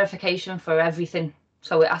verification for everything.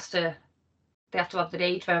 So they have to have the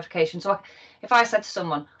age verification. So if I said to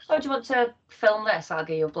someone, "Oh, do you want to film this? I'll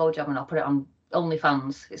give you a blowjob and I'll put it on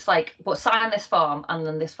OnlyFans." It's like, but sign this form and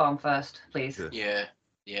then this form first, please. Yeah.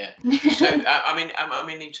 So I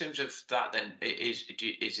mean, in terms of that, then is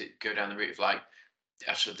it go down the route of like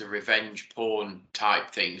sort of the revenge porn type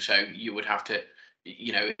thing? So you would have to,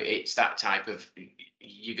 it's that type of,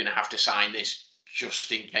 you're going to have to sign this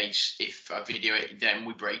just in case if I video it, then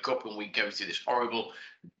we break up and we go through this horrible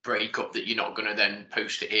breakup, that you're not going to then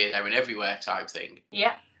post it here, there and everywhere type thing.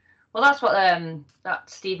 Yeah. Well, that's what that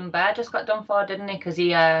Stephen Bear just got done for, didn't he? Because he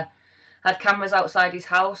had cameras outside his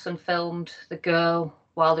house and filmed the girl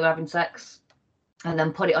while they were having sex, and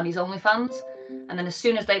then put it on his OnlyFans. And then as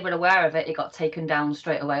soon as they were aware of it, it got taken down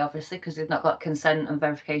straight away, obviously, because they've not got consent and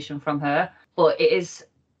verification from her. But it is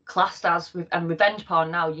classed as and revenge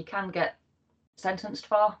porn now. You can get sentenced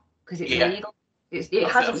for because it's illegal.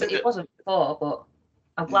 It wasn't before, but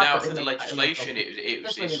I'm glad now that for the legislation.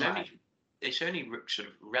 It's only sort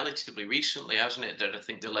of relatively recently, hasn't it, that I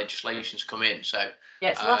think the legislation's come in. So yeah,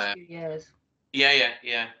 it's the last few years.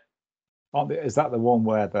 Yeah. Is that the one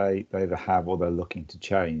where they either have or they're looking to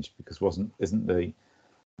change? Because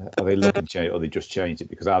are they looking to change, or they just changed it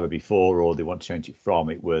because either before or they want to change it from?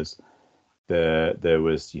 It was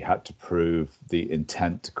you had to prove the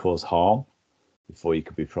intent to cause harm before you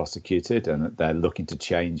could be prosecuted, and they're looking to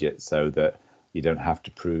change it so that you don't have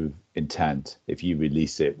to prove intent. If you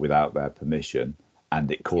release it without their permission and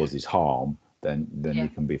it causes harm, then you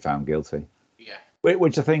can be found guilty. Yeah.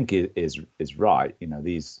 Which I think is right. You know,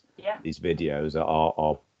 these videos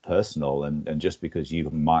are personal, and just because you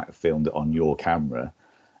might have filmed it on your camera,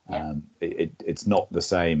 it's not the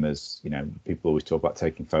same as, you know, people always talk about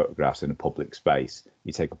taking photographs in a public space.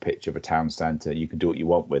 You take a picture of a town centre, you can do what you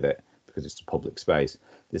want with it because it's a public space.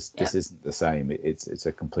 This isn't the same. It's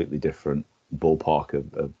a completely different ballpark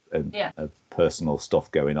of personal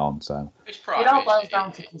stuff going on. So it's private. It all boils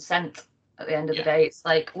down to consent at the end of the day. It's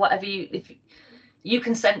like whatever if you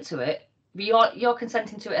consent to it, you're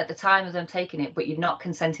consenting to it at the time of them taking it, but you're not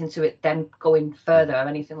consenting to it then going further or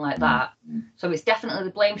anything like that. So it's definitely,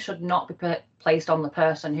 the blame should not be placed on the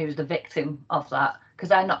person who's the victim of that, because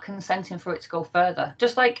they're not consenting for it to go further.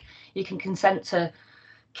 Just like you can consent to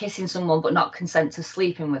kissing someone but not consent to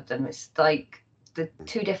sleeping with them. It's like the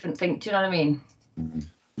two different things. Do you know what I mean?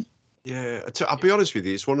 Yeah, I'll be honest with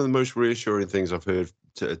you. It's one of the most reassuring things I've heard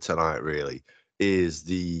tonight. Really, is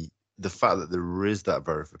the fact that there is that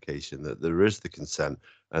verification, that there is the consent,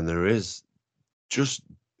 and there is just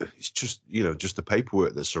the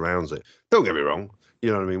paperwork that surrounds it. Don't get me wrong.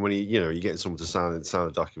 You know what I mean? When you're getting someone to sign a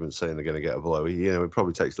document saying they're going to get a blow, it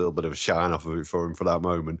probably takes a little bit of a shine off of it for him for that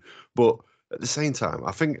moment. But at the same time,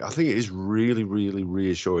 I think it is really, really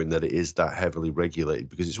reassuring that it is that heavily regulated,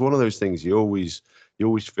 because it's one of those things you always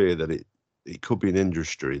fear that it could be an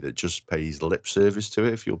industry that just pays lip service to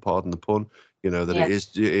it, if you'll pardon the pun. That it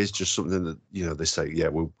is just something that, they say, yeah,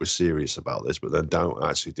 we're serious about this, but then don't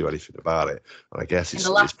actually do anything about it. And I guess in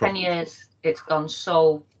the last 10 years, it's gone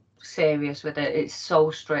so serious with it. It's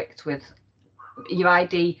so strict with your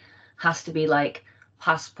ID has to be like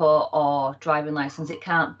passport or driving license. It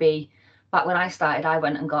can't be. Back when I started, I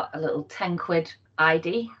went and got a little 10 quid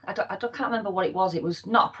ID. I can't remember what it was. It was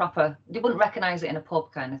not a proper, they wouldn't recognise it in a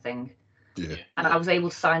pub kind of thing. Yeah. And I was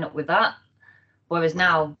able to sign up with that. Whereas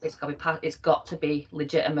now it's got to be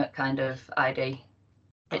legitimate kind of ID.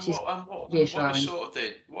 What are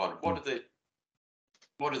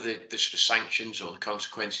the sort of sanctions or the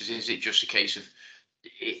consequences? Is it just a case of,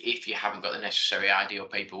 if you haven't got the necessary ID or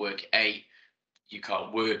paperwork, A, you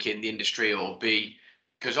can't work in the industry, or B,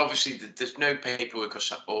 because obviously there's no paperwork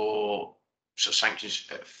or sanctions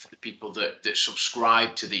for the people that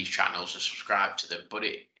subscribe to these channels and subscribe to them, but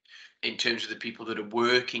in terms of the people that are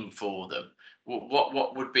working for them,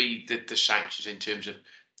 what would be the sanctions in terms of,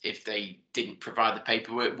 if they didn't provide the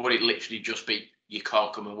paperwork? Would it literally just be, you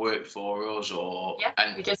can't come and work for us, or you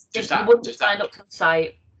wouldn't sign up to the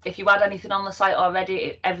site? If you had anything on the site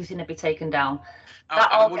already, everything would be taken down.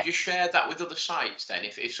 And would you share that with other sites then?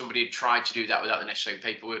 If somebody had tried to do that without the necessary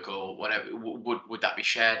paperwork or whatever, would that be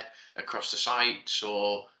shared across the sites,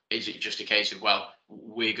 or is it just a case of, well,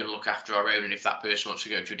 we're going to look after our own, and if that person wants to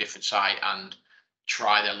go to a different site and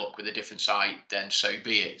try their luck with a different site, then so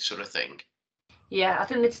be it, sort of thing? Yeah, I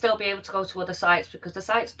think they'd still be able to go to other sites, because the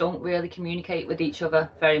sites don't really communicate with each other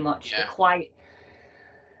very much. Yeah.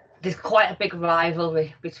 There's quite a big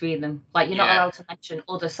rivalry between them. Like, you're not allowed to mention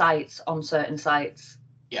other sites on certain sites.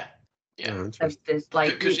 Yeah. There's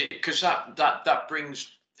like, because that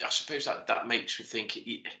brings, I suppose that makes me think,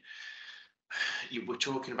 you were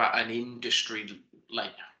talking about an industry,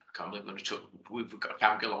 like, I can't believe we've got a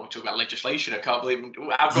camp along to talk about legislation. I can't believe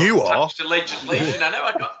I've got you are to legislation. I know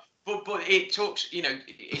I got, but it talks, in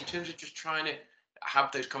terms of just trying to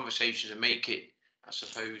have those conversations and make it, I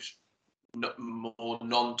suppose, more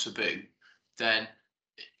non-taboo. Then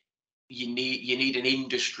you need an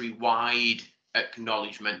industry-wide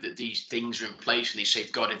acknowledgement that these things are in place and these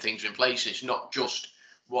safeguarding things are in place. It's not just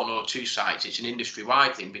one or two sites. It's an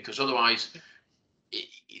industry-wide thing, because otherwise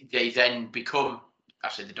they then become, I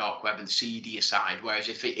say, the dark web and the seedier side. Whereas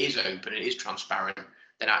if it is open, it is transparent,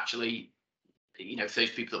 then actually if those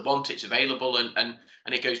people that want it's available, and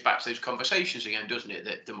it goes back to those conversations again, doesn't it?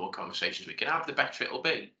 That the more conversations we can have, the better it'll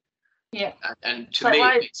be. Yeah. And to me,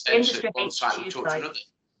 it makes sense that one site will talk to another.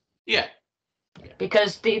 Yeah.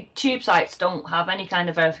 Because the tube sites don't have any kind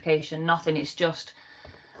of verification, nothing. It's just,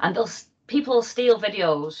 and people will steal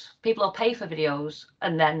videos. People will pay for videos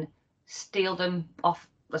and then steal them off.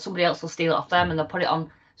 Somebody else will steal it off them, and they'll put it on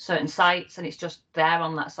certain sites, and it's just there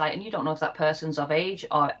on that site, and you don't know if that person's of age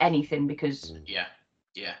or anything because. Yeah.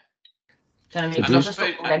 Do you know what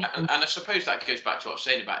I mean? And I suppose that goes back to what I was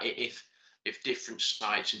saying about if different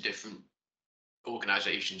sites and different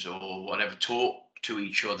organisations or whatever talk to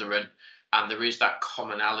each other, and there is that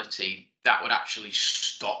commonality, that would actually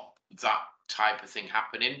stop that type of thing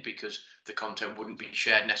happening, because the content wouldn't be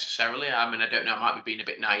shared necessarily. I mean, I don't know, I might be being a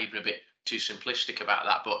bit naive and a bit too simplistic about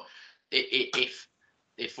that, but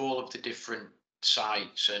if all of the different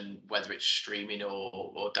sites, and whether it's streaming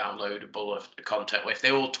or downloadable of the content, if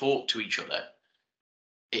they all talk to each other,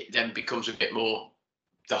 it then becomes a bit more,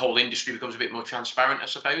 the whole industry becomes a bit more transparent, I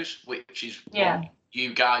suppose, which is what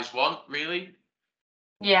you guys want, really.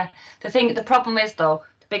 Yeah. The problem is, though,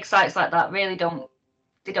 the big sites like that really don't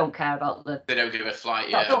care about they don't give a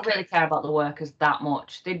flight. They don't really care about the workers that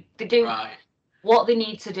much. They do what they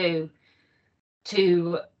need to do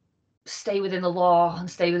to stay within the law and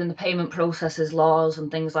stay within the payment processes laws and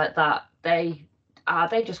things like that. They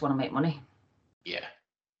just want to make money. Yeah.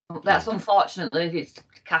 That's unfortunately, it's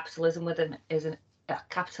capitalism with it, isn't it?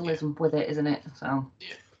 Capitalism with it, isn't it? So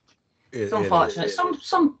it's unfortunate.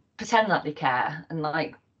 Some pretend that they care, and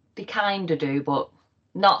like they kind of do, but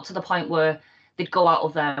not to the point where they'd go out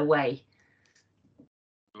of their way.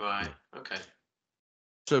 Right. Okay.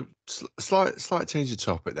 So slight change of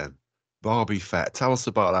topic then. Barbie Fett. Tell us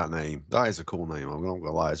about that name. That is a cool name. I'm not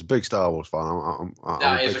gonna lie. It's a big Star Wars fan.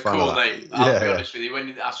 That is a cool name. I'll be honest with you.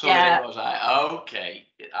 When I saw it, I was like, okay,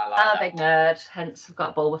 I'm a big nerd. Hence, I've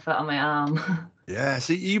got Boba Fett on my arm. Yeah.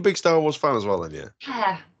 See, you a big Star Wars fan as well, then,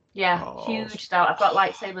 yeah. Yeah. Huge Star. I've got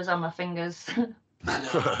lightsabers on my fingers.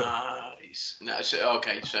 Nice. No, so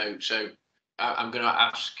I'm gonna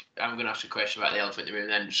ask a question about the elephant in the room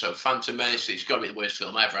then. So, Phantom Menace, it's got to be the worst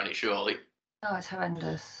film ever, hasn't it, surely? Oh, it's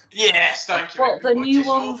horrendous. Yes, thank you. But the new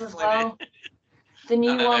ones as well. The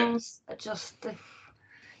new ones are just.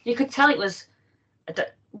 You could tell it was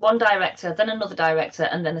one director, then another director,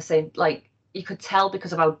 and then the same. Like you could tell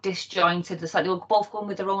because of how disjointed. It's like they were both going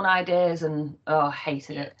with their own ideas, and I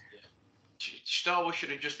hated it. Yeah. Star Wars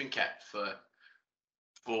should have just been kept for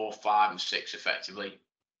 4, 5, and 6, effectively.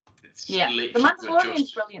 It's the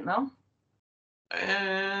Mandalorian's brilliant though.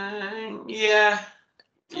 Yeah.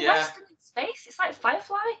 Western in space. It's like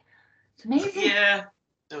Firefly. It's amazing. Yeah.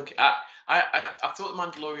 Okay. I thought the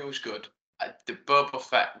Mandalorian was good. The Boba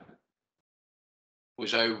Fett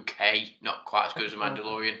was okay, not quite as good as the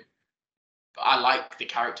Mandalorian. But I like the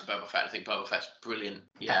character Boba Fett. I think Boba Fett's brilliant.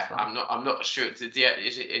 Yeah. I'm not sure. Was it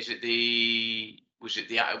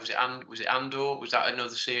Andor? Was that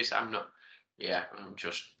another series? I'm not. Yeah, I'm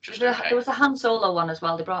just. There was a Han Solo one as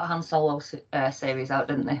well. They brought a Han Solo series out,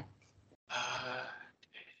 didn't they?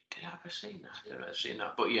 Did I ever seen that? I've never seen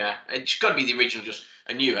that. But yeah, it's got to be the original. Just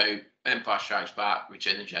A New Hope, Empire Strikes Back,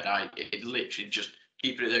 Return of the Jedi. It literally just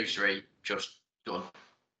keep it at those three. Just done.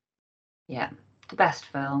 Yeah, the best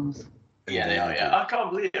films. Yeah, they are. Yeah, I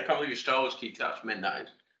can't believe your Star Wars keep that midnight.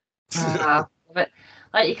 But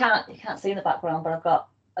like you can't see in the background, but I've got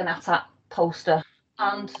an AT-AT poster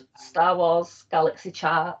and Star Wars Galaxy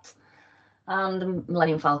chart and the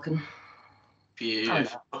Millennium Falcon.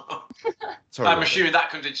 Beautiful. I'm assuming that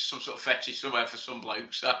comes into some sort of fetish somewhere for some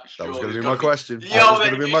blokes. That was going to be my question. That was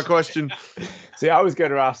going to be my question. See, I was going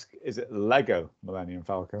to ask, is it Lego Millennium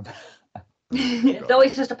Falcon? No,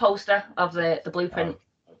 it's just a poster of the blueprint.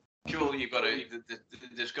 Surely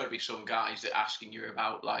there's got to be some guys that are asking you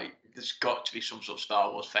about, like, there's got to be some sort of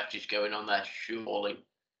Star Wars fetish going on there, surely.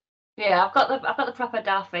 Yeah, I've got the proper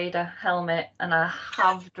Darth Vader helmet, and I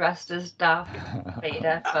have dressed as Darth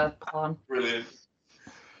Vader for porn. Brilliant.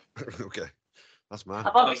 Okay, that's mad.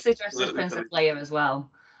 I've obviously dressed as Princess Leia as well.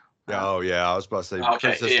 Yeah, I was about to say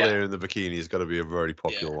Princess Leia in the bikini is going to be a very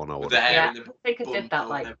popular one. I think I did that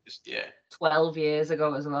like 12 years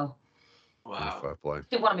ago as well. Wow. Fair play. I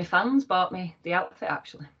think one of my fans bought me the outfit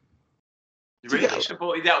actually. You really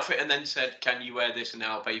supported the outfit and then said, "Can you wear this and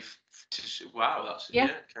I'll pay?" Wow, that's okay.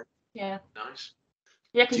 Yeah. Nice.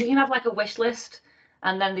 Yeah, because you can have like a wish list,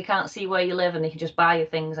 and then they can't see where you live, and they can just buy you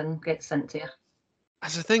things and get sent to you.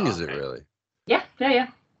 That's the thing, is it really? Yeah.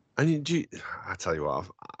 And I tell you what,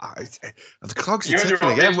 the clogs are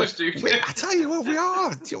ticking again. I tell you what, we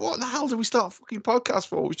are. What the hell did we start a fucking podcast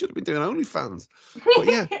for? We should have been doing OnlyFans. But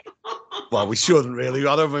yeah, Well, we shouldn't really.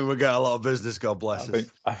 I don't think we'll get a lot of business. God bless us.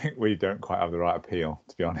 I think we don't quite have the right appeal,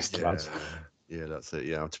 to be honest, lads. Yeah, that's it.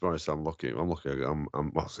 Yeah, to be honest, I'm lucky. I'm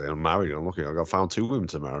married. I'm lucky. I found 2 women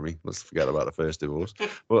to marry me. Let's forget about the first divorce.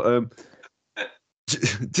 But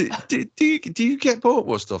do you get bought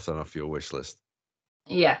more stuff then off your wish list?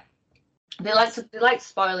 Yeah, they like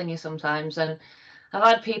spoiling you sometimes, and I've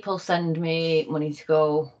had people send me money to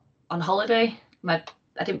go on holiday. I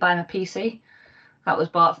didn't buy my PC. That was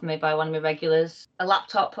bought for me by one of my regulars. A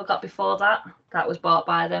laptop I got before that was bought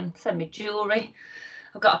by them. Send me jewellery.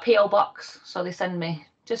 I've got a PO box, so they send me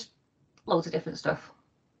just loads of different stuff.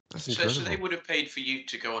 So they would have paid for you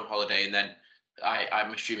to go on holiday, and then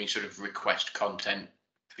I'm assuming sort of request content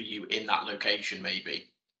for you in that location, maybe.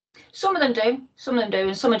 Some of them do,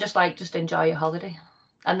 and some are just enjoy your holiday.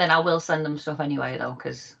 And then I will send them stuff anyway, though,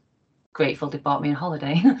 because grateful they bought me a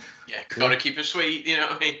holiday. Yeah, gotta keep it sweet, you know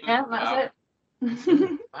what I mean? Yeah, that's it.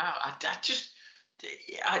 Wow,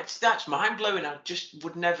 that's mind blowing. I just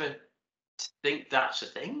would never think that's a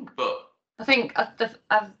thing, but I think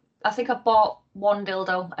I've bought one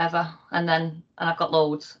dildo ever, and I've got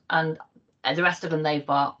loads, and the rest of them they've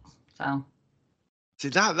bought. So see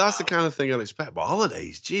that's the kind of thing I'd expect. But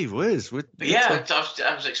holidays, gee whiz. I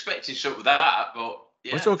was expecting something of that, but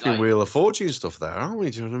yeah, we're talking Wheel of Fortune stuff there, aren't we?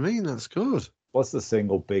 Do you know what I mean? That's good. What's the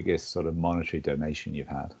single biggest sort of monetary donation you've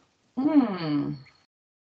had?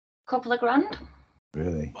 Couple of grand.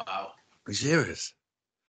 Really? Wow. Are you serious?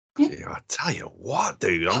 Yeah. See, I tell you what,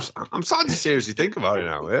 dude, I'm starting to seriously think about it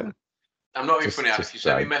now. Yeah. I'm not even funny. If you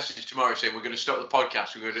send me a message tomorrow saying we're going to stop the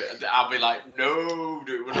podcast, I'll be like, no,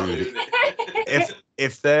 dude, we're not doing it.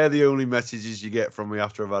 If they're the only messages you get from me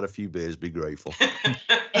after I've had a few beers, be grateful.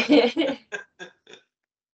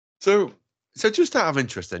 So just out of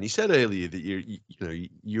interest, then you said earlier that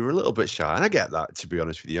you're a little bit shy, and I get that, to be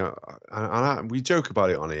honest with you. We joke about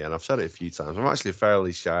it on here, and I've said it a few times. I'm actually a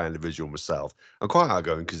fairly shy individual myself. I'm quite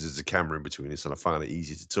outgoing because there's a camera in between us, and I find it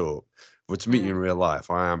easy to talk. But to meet you in real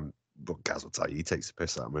life, I am. But Gaz will tell you, he takes the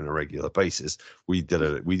piss out of me on a regular basis. We did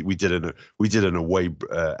an away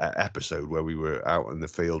episode where we were out in the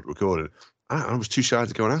field recording. I was too shy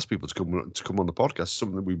to go and ask people to come on the podcast,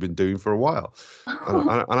 something that we've been doing for a while,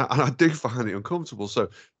 and I do find it uncomfortable. So,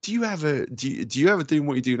 do you ever do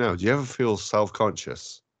what you do now? Do you ever feel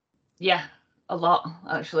self-conscious? Yeah, a lot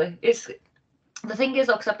actually. It's the thing is,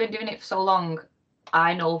 though, because I've been doing it for so long,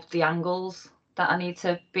 I know the angles that I need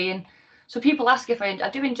to be in. So people ask if I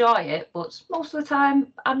do enjoy it, but most of the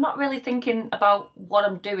time I'm not really thinking about what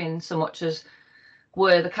I'm doing so much as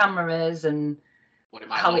where the camera is and what it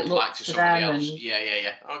might how look it like looks to to somebody them. else.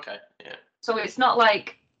 Yeah. Okay, yeah. So it's not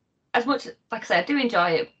like, as much, like I said, I do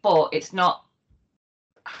enjoy it, but it's not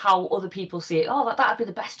how other people see it. Oh, that'd be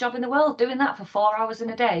the best job in the world, doing that for 4 hours in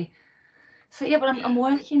a day. So yeah, but I'm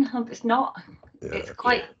working. It's not. Yeah. It's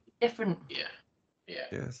quite different. Yeah,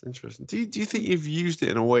 it's interesting. Do you think you've used it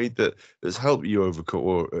in a way that's helped you overcome,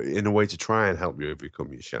 or in a way to try and help you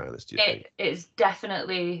overcome your shyness? Do you think it's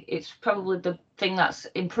probably the thing that's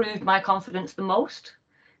improved my confidence the most?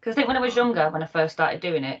 Because I think when I was younger, when I first started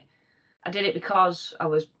doing it, I did it because I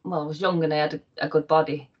was young and I had a good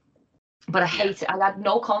body, but I hated it. I had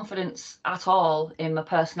no confidence at all in my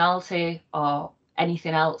personality or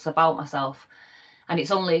anything else about myself, and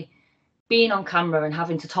it's only being on camera and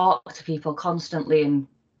having to talk to people constantly, and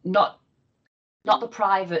not the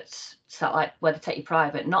private stuff, like where they take you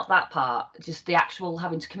private, not that part, just the actual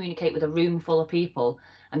having to communicate with a room full of people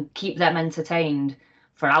and keep them entertained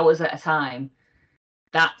for hours at a time.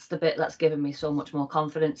 That's the bit that's given me so much more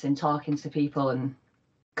confidence in talking to people, and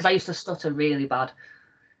because I used to stutter really bad.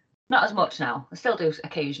 Not as much now. I still do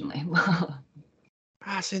occasionally.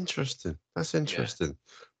 That's interesting.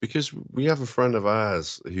 Because we have a friend of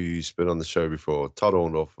ours who's been on the show before, Todd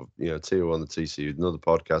Orndorff, T on the TC, another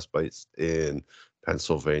podcast based in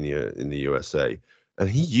Pennsylvania in the USA. And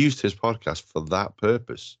he used his podcast for that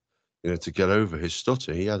purpose, to get over his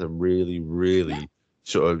stutter. He had a really, really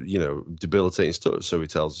sort of, debilitating stutter. So he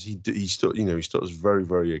tells us he stutters very,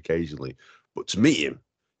 very occasionally. But to meet him,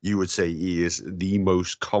 you would say he is the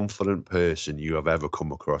most confident person you have ever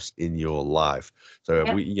come across in your life. So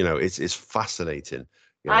it's fascinating.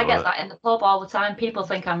 I get that in the pub all the time. People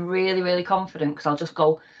think I'm really, really confident because I'll just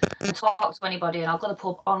go and talk to anybody, and I'll go to the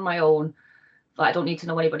pub on my own. Like, I don't need to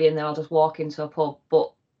know anybody in there. I'll just walk into a pub.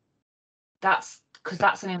 But that's because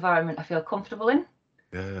that's an environment I feel comfortable in.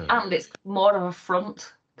 Yeah. And it's more of a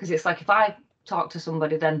front, because it's like if I talk to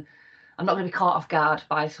somebody, then I'm not going to be caught off guard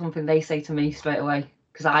by something they say to me straight away,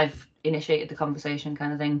 because I've initiated the conversation,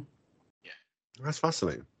 kind of thing. Yeah, that's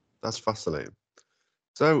fascinating.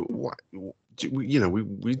 So, we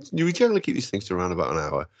generally keep these things to around about an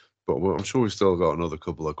hour, but I'm sure we've still got another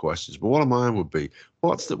couple of questions. But one of mine would be,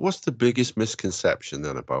 what's the biggest misconception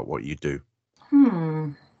then about what you do?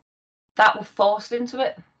 That we're forced into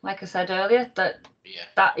it. Like I said earlier, that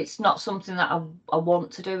it's not something that I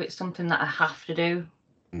want to do. It's something that I have to do.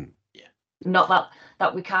 Yeah. Not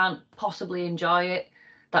that we can't possibly enjoy it,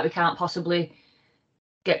 that we can't possibly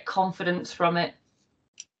get confidence from it.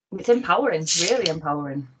 It's empowering, really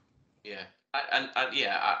empowering. Yeah,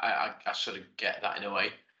 I sort of get that in a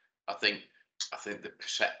way. I think the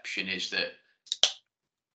perception is that,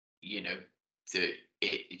 you know,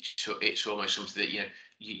 it's almost something that, you know,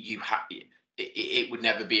 you have. It would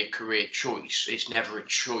never be a career choice. It's never a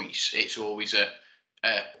choice. It's always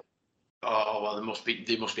oh well, there must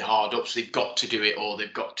be hard ups. They've got to do it, or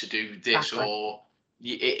they've got to do this, exactly.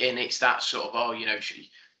 And it's that sort of, oh, you know, she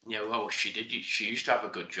used to have a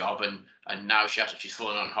good job, and now she's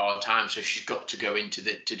fallen on hard times, so she's got to go into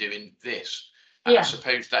to doing this. And I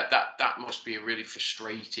suppose that must be a really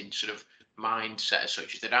frustrating sort of mindset, as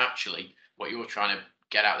such, that actually what you're trying to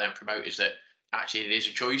get out there and promote is that actually it is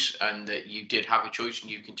a choice, and that you did have a choice, and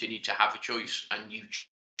you continue to have a choice, and you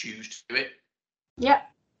choose to do it. Yeah,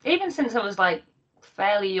 even since I was like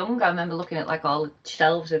fairly young, I remember looking at like all the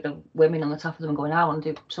shelves with the women on the top of them and going, I want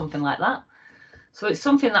to do something like that. So it's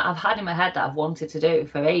something that I've had in my head that I've wanted to do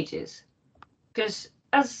for ages, because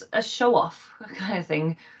as a show off kind of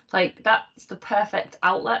thing, like that's the perfect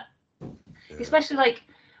outlet, especially like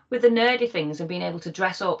with the nerdy things and being able to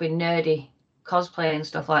dress up in nerdy cosplay and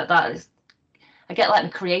stuff like that. I get like the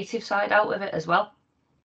creative side out of it as well.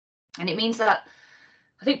 And it means that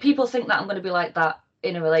I think people think that I'm going to be like that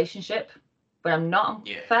in a relationship, but I'm not.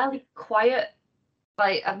 I'm fairly quiet.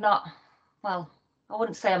 Like I'm not, well, I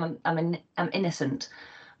wouldn't say I'm innocent,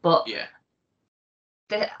 but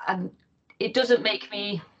it doesn't make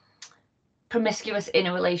me promiscuous in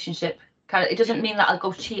a relationship. It doesn't mean that I'll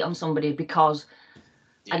go cheat on somebody because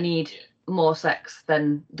I need more sex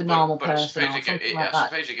than the normal person. I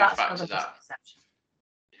suppose it goes back to that.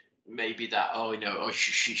 Maybe that, oh, you know, oh,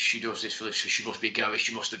 she does this for this, so she must be a girl,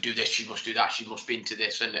 she must do this, she must do that, she must be into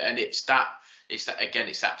this, and it's that again,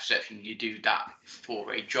 it's that perception. You do that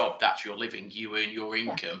for a job, that's your living, you earn your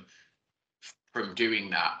income from doing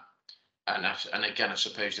that, and again, I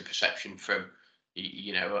suppose the perception from,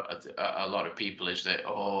 you know, a lot of people is that,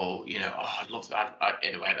 oh, you know, oh, I'd love to go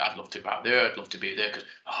out there, I'd love to be there, because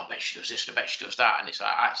I bet she does this, I bet she does that, and it's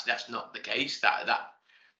like, actually that's not the case.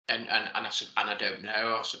 And I don't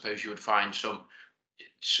know. I suppose you would find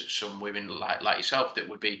some women like yourself that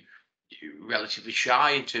would be relatively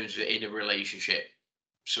shy in terms of in a relationship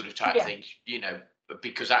sort of type thing, you know,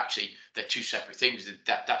 because actually they're two separate things.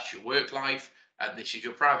 That's your work life and this is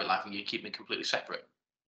your private life, and you keep them completely separate.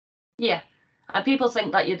 Yeah, and people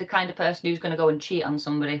think that you're the kind of person who's going to go and cheat on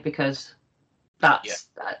somebody because that's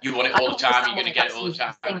you want it all the time. You're going to get it all the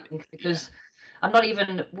time. Because I'm not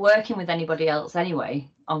even working with anybody else anyway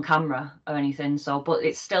on camera or anything. So, but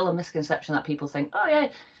it's still a misconception that people think, oh yeah,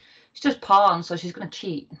 it's just porn, so she's going to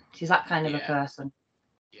cheat. She's that kind of a person.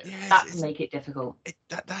 Yeah, that can make it difficult.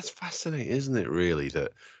 That's fascinating, isn't it? Really,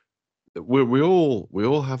 that we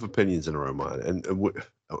all have opinions in our own mind, and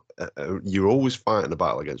you're always fighting a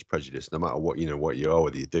battle against prejudice, no matter what you are,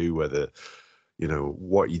 whether you do, whether you know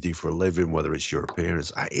what you do for a living, whether it's your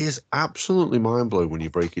appearance. It is absolutely mind-blowing when you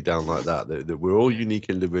break it down like that, that we're all unique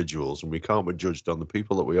individuals and we can't be judged on the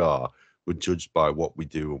people that we are. We're judged by what we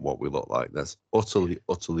do and what we look like. That's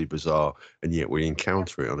utterly bizarre, and yet we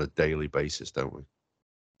encounter it on a daily basis, don't we?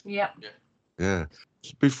 Yeah.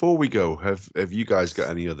 Before we go, have you guys got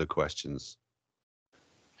any other questions?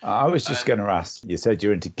 I was just going to ask, you said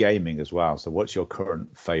you're into gaming as well, so what's your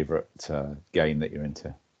current favourite game that you're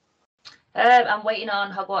into? I'm waiting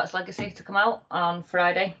on Hogwarts Legacy to come out on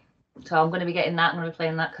Friday, so I'm going to be getting that. I'm going to be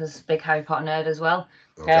playing that because big Harry Potter nerd as well.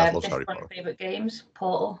 One of my favourite games,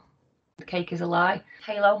 Portal, The Cake is a Lie,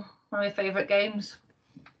 Halo, one of my favourite games.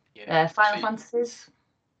 Final Fantasies.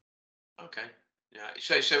 Okay. Yeah.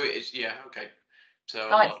 So it is. Yeah. Okay. So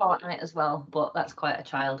I like Fortnite as well, but that's quite a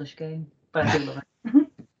childish game. But I do love it.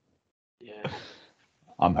 Yeah.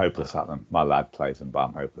 I'm hopeless at them. My lad plays them, but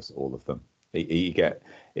I'm hopeless at all of them.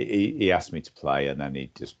 He asked me to play, and then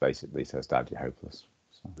he just basically says, "Dad, you're hopeless."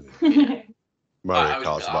 So. Mario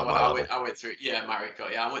Kart's about my level. I went through Mario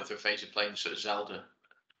Kart. Yeah, I went through a phase of playing sort of Zelda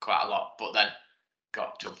quite a lot, but then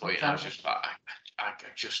got to a point and I was just like, I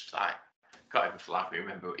just like can't even for life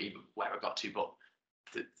remember even where I got to, but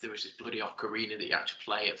there was this bloody ocarina that you had to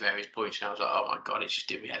play at various points, and I was like, oh my god, it's just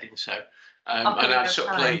doing me head in. So and I sort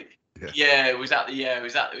of played. Yeah, was that what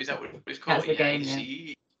it was called? That's the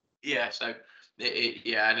game, yeah. So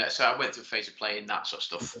and so I went through a phase of playing that sort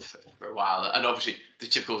of stuff for a while, and obviously the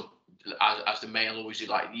typical as the male always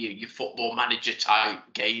like your football manager type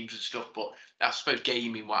games and stuff. But I suppose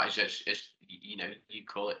gaming wise, as you know, you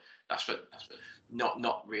call it, that's what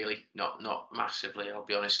not really, not massively. I'll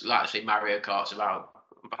be honest. Like I say, Mario Kart's about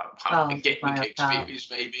getting experience.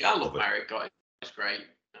 Maybe I love Mario Kart. It's great.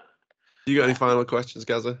 You got any final questions,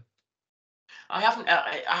 Gazza? I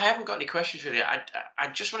haven't got any questions really. I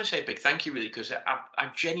just want to say a big thank you really, because I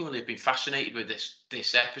genuinely have been fascinated with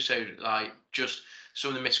this episode. Like just some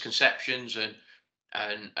of the misconceptions and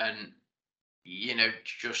you know,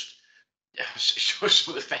 just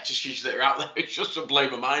some of the fetishes that are out there. It's just to blow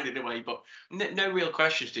my mind in a way. But no real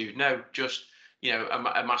questions, dude. No, just, you know,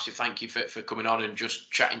 a massive thank you for coming on and just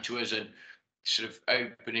chatting to us and sort of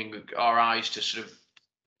opening our eyes to sort of,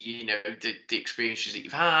 you know, the experiences that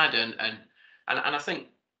you've had and I think,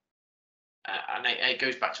 and it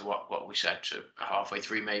goes back to what we said sort of halfway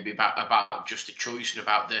through maybe about just the choice and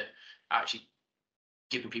about the actually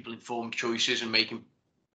giving people informed choices and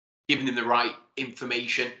giving them the right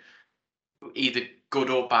information, either good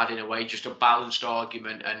or bad in a way, just a balanced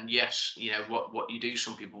argument. And yes, you know, what you do,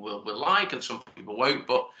 some people will like and some people won't,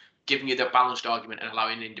 but giving you that balanced argument and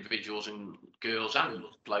allowing individuals and girls and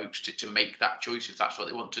blokes to make that choice if that's what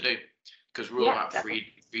they want to do. Because we're all about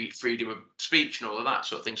freedom of speech and all of that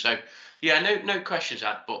sort of thing. So yeah, no questions,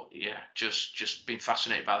 Ad, but yeah, just been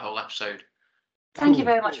fascinated by the whole episode. Thank you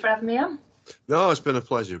very much for having me on. No, it's been a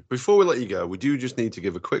pleasure. Before we let you go, we do just need to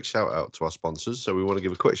give a quick shout out to our sponsors. So we want to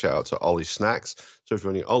give a quick shout out to Ollie's Snacks. So if you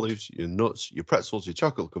want your olives, your nuts, your pretzels, your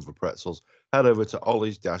chocolate covered pretzels, head over to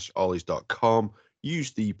ollies-ollies.com.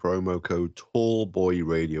 Use the promo code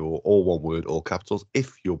TALLBOYRADIO, all one word, all capitals,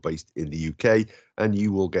 if you're based in the UK, and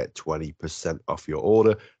you will get 20% off your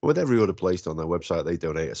order. And with every order placed on their website, they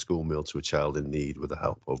donate a school meal to a child in need with the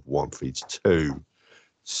help of One Feeds Two.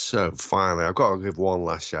 So finally, I've got to give one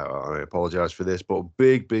last shout out, and I apologise for this, but a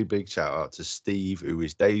big shout out to Steve, who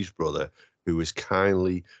is Dave's brother, who has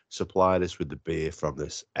kindly supplied us with the beer from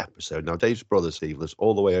this episode. Now, Dave's brother, Steve, lives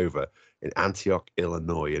all the way over in Antioch,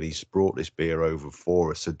 Illinois, and he's brought this beer over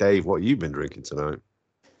for us. So, Dave, what have you been drinking tonight?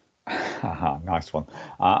 Nice one.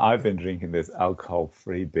 I've been drinking this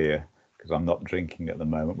alcohol-free beer because I'm not drinking at the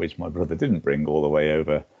moment, which my brother didn't bring all the way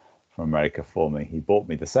over from America for me. He bought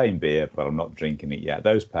me the same beer, but I'm not drinking it yet.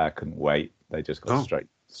 Those pair couldn't wait. They just got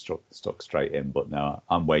stuck straight in. But no,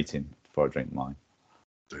 I'm waiting before I drink mine.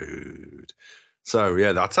 Dude. So,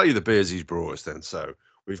 yeah, I'll tell you the beers he's brought us then. So,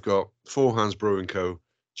 we've got Four Hands Brewing Co.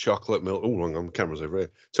 Chocolate milk. Oh, hang on, the camera's over here.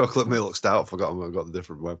 Chocolate milk stout. Forgot I've got the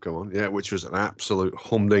different webcam on. Yeah, which was an absolute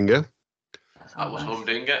humdinger. That was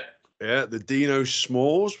humdinger. Yeah, the Dino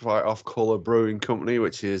S'mores by Off Color Brewing Company,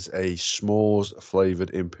 which is a s'mores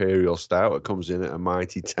flavored imperial stout. It comes in at a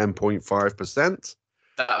mighty 10.5%.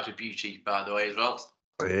 That was a beauty, by the way, as well.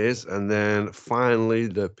 It is. And then finally,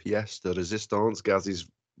 the pièce de résistance. Gazzy's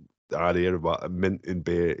idea about a mint in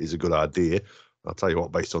beer is a good idea. I'll tell you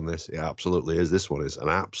what, based on this, it absolutely is. This one is an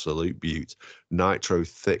absolute beaut. Nitro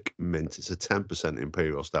Thick Mint. It's a 10%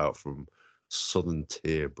 imperial stout from Southern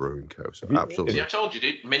Tier Brewing Co. So absolutely. See, I told you,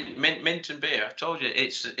 dude. Mint and beer. I told you,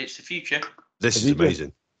 it's the future. This is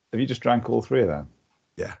amazing. Have you just drank all three of them?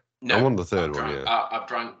 Yeah. No, I'm on the third one, yeah. I've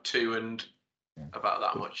drank two and about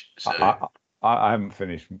that much. So I haven't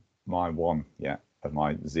finished my one yet of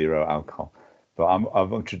my zero alcohol, but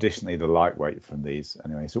I'm traditionally the lightweight from these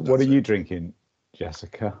anyway. So what are you drinking,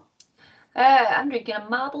 Jessica? I'm drinking a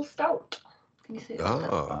marble stout. Can you see that?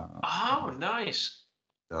 Oh, nice.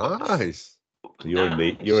 Nice. So you're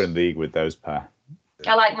in league with those pair.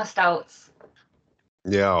 I like my stouts.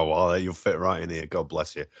 Yeah, well, you'll fit right in here. God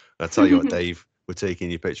bless you. I tell you what, Dave, we're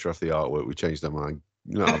taking your picture off the artwork. We changed our mind.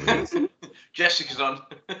 You know what I mean? Jessica's on.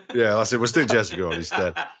 Yeah, I said we'll stick Jessica on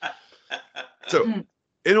instead. So,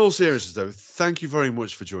 in all seriousness, though, thank you very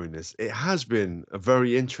much for joining us. It has been a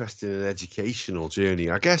very interesting and educational journey.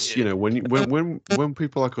 I guess you know when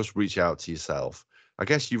people like us reach out to yourself, I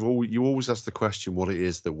guess you always ask the question what it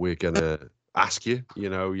is that we're gonna ask you. You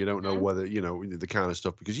know, you don't know whether the kind of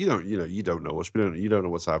stuff because you don't know us. You don't know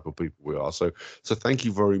what type of people we are. So thank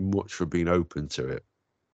you very much for being open to it.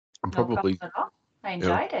 And probably, at all. I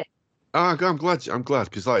enjoyed it. I'm glad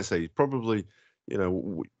because, like I say, probably.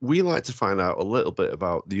 We like to find out a little bit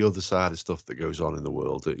about the other side of stuff that goes on in the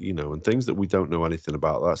world, and things that we don't know anything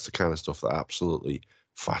about. That's the kind of stuff that absolutely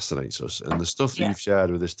fascinates us. And the stuff that you've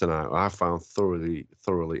shared with us tonight, I found thoroughly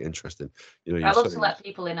interesting. I love to let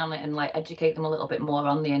people in on it and educate them a little bit more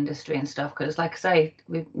on the industry and stuff. Because, like I say,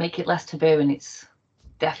 we make it less taboo, and it's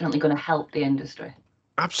definitely going to help the industry.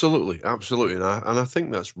 Absolutely. And I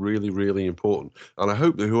think that's really, really important. And I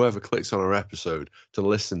hope that whoever clicks on our episode to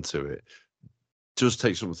listen to it does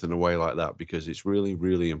take something away like that, because it's really,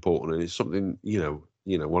 really important. And it's something,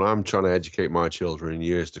 when I'm trying to educate my children in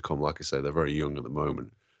years to come, like I say, they're very young at the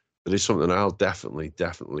moment, but it's something I'll definitely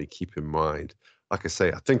keep in mind. Like I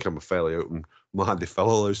say, I think I'm a fairly open-minded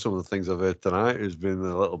fellow, although some of the things I've heard tonight has been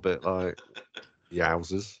a little bit like,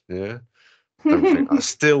 yowzers, yeah. I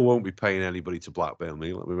still won't be paying anybody to blackmail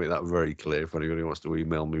me. Let me make that very clear. If anybody wants to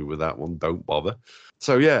email me with that one, don't bother.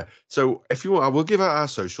 So yeah. So if you want, I will give out our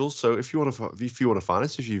socials. So if you want to find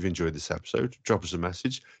us, if you've enjoyed this episode, drop us a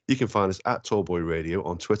message. You can find us at Tallboy Radio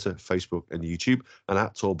on Twitter, Facebook, and YouTube, and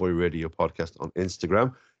at Tallboy Radio Podcast on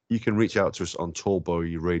Instagram. You can reach out to us on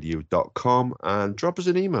tallboyradio.com and drop us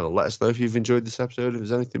an email. Let us know if you've enjoyed this episode. If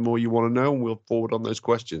there's anything more you want to know, and we'll forward on those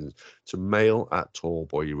questions to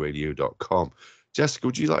mail@tallboyradio.com. Jessica,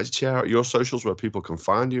 would you like to share out your socials where people can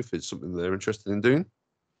find you if it's something they're interested in doing?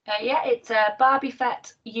 Yeah, it's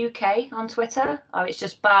BarbieFett UK on Twitter, or it's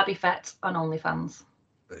just BarbieFett on OnlyFans.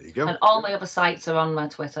 There you go. And all my other sites are on my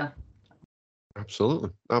Twitter. Absolutely.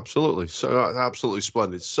 So absolutely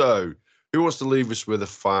splendid. So who wants to leave us with a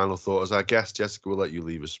final thought? As our guest, Jessica, will let you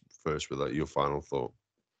leave us first with your final thought.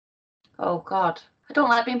 Oh, God. I don't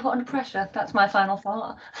like being put under pressure. That's my final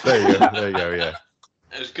thought. There you go, yeah.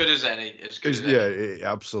 As good as any. Yeah,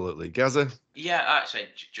 absolutely. Gaza? Yeah, I'd say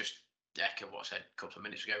just echo what I said a couple of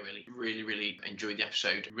minutes ago, really enjoyed the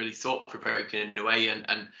episode. Really thought-provoking in a way. And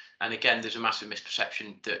again, there's a massive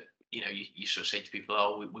misperception that, you sort of say to people,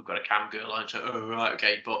 oh, we've got a cam girl on, so, oh, right,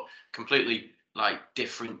 okay. But completely,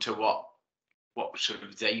 different to what sort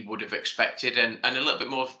of they would have expected, and a little bit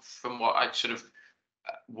more from what I sort of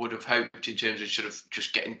would have hoped in terms of sort of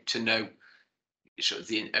just getting to know sort of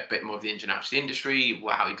a bit more of the ins and outs of the industry,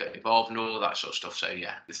 how you got involved and all of that sort of stuff. So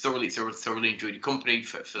yeah, thoroughly enjoyed the company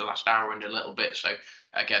for the last hour and a little bit. So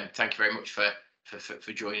again, thank you very much for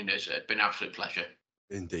joining us. It's been an absolute pleasure.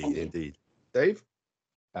 Indeed. Dave?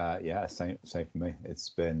 Yeah, same for me. It's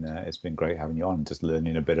been great having you on, just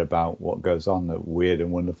learning a bit about what goes on, the weird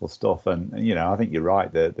and wonderful stuff. And I think you're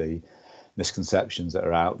right, the misconceptions that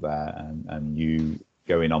are out there, and you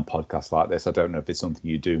going on podcasts like this, I don't know if it's something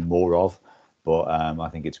you do more of, but I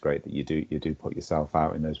think it's great that you do put yourself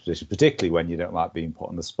out in those positions, particularly when you don't like being put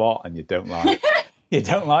on the spot and you don't like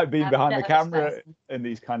being behind the camera in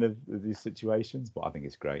these situations. But I think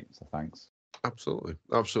it's great, so thanks. Absolutely.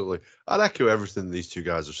 I'd echo everything these two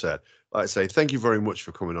guys have said. Like I say, thank you very much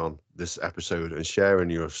for coming on this episode and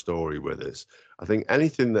sharing your story with us. I think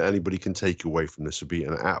anything that anybody can take away from this would be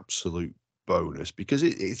an absolute bonus, because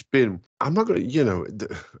it's been, I'm not going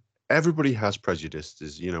to, everybody has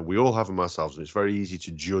prejudices. We all have them ourselves, and it's very easy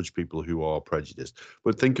to judge people who are prejudiced.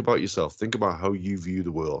 But think about yourself. Think about how you view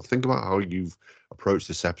the world. Think about how you've approached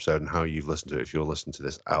this episode and how you've listened to it, if you're listening to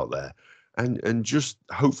this out there. And just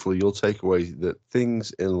hopefully you'll take away that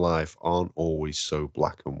things in life aren't always so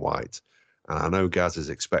black and white. And I know Gaz is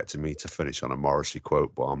expecting me to finish on a Morrissey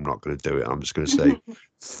quote, but I'm not going to do it. I'm just going to say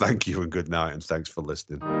thank you and good night, and thanks for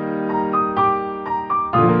listening.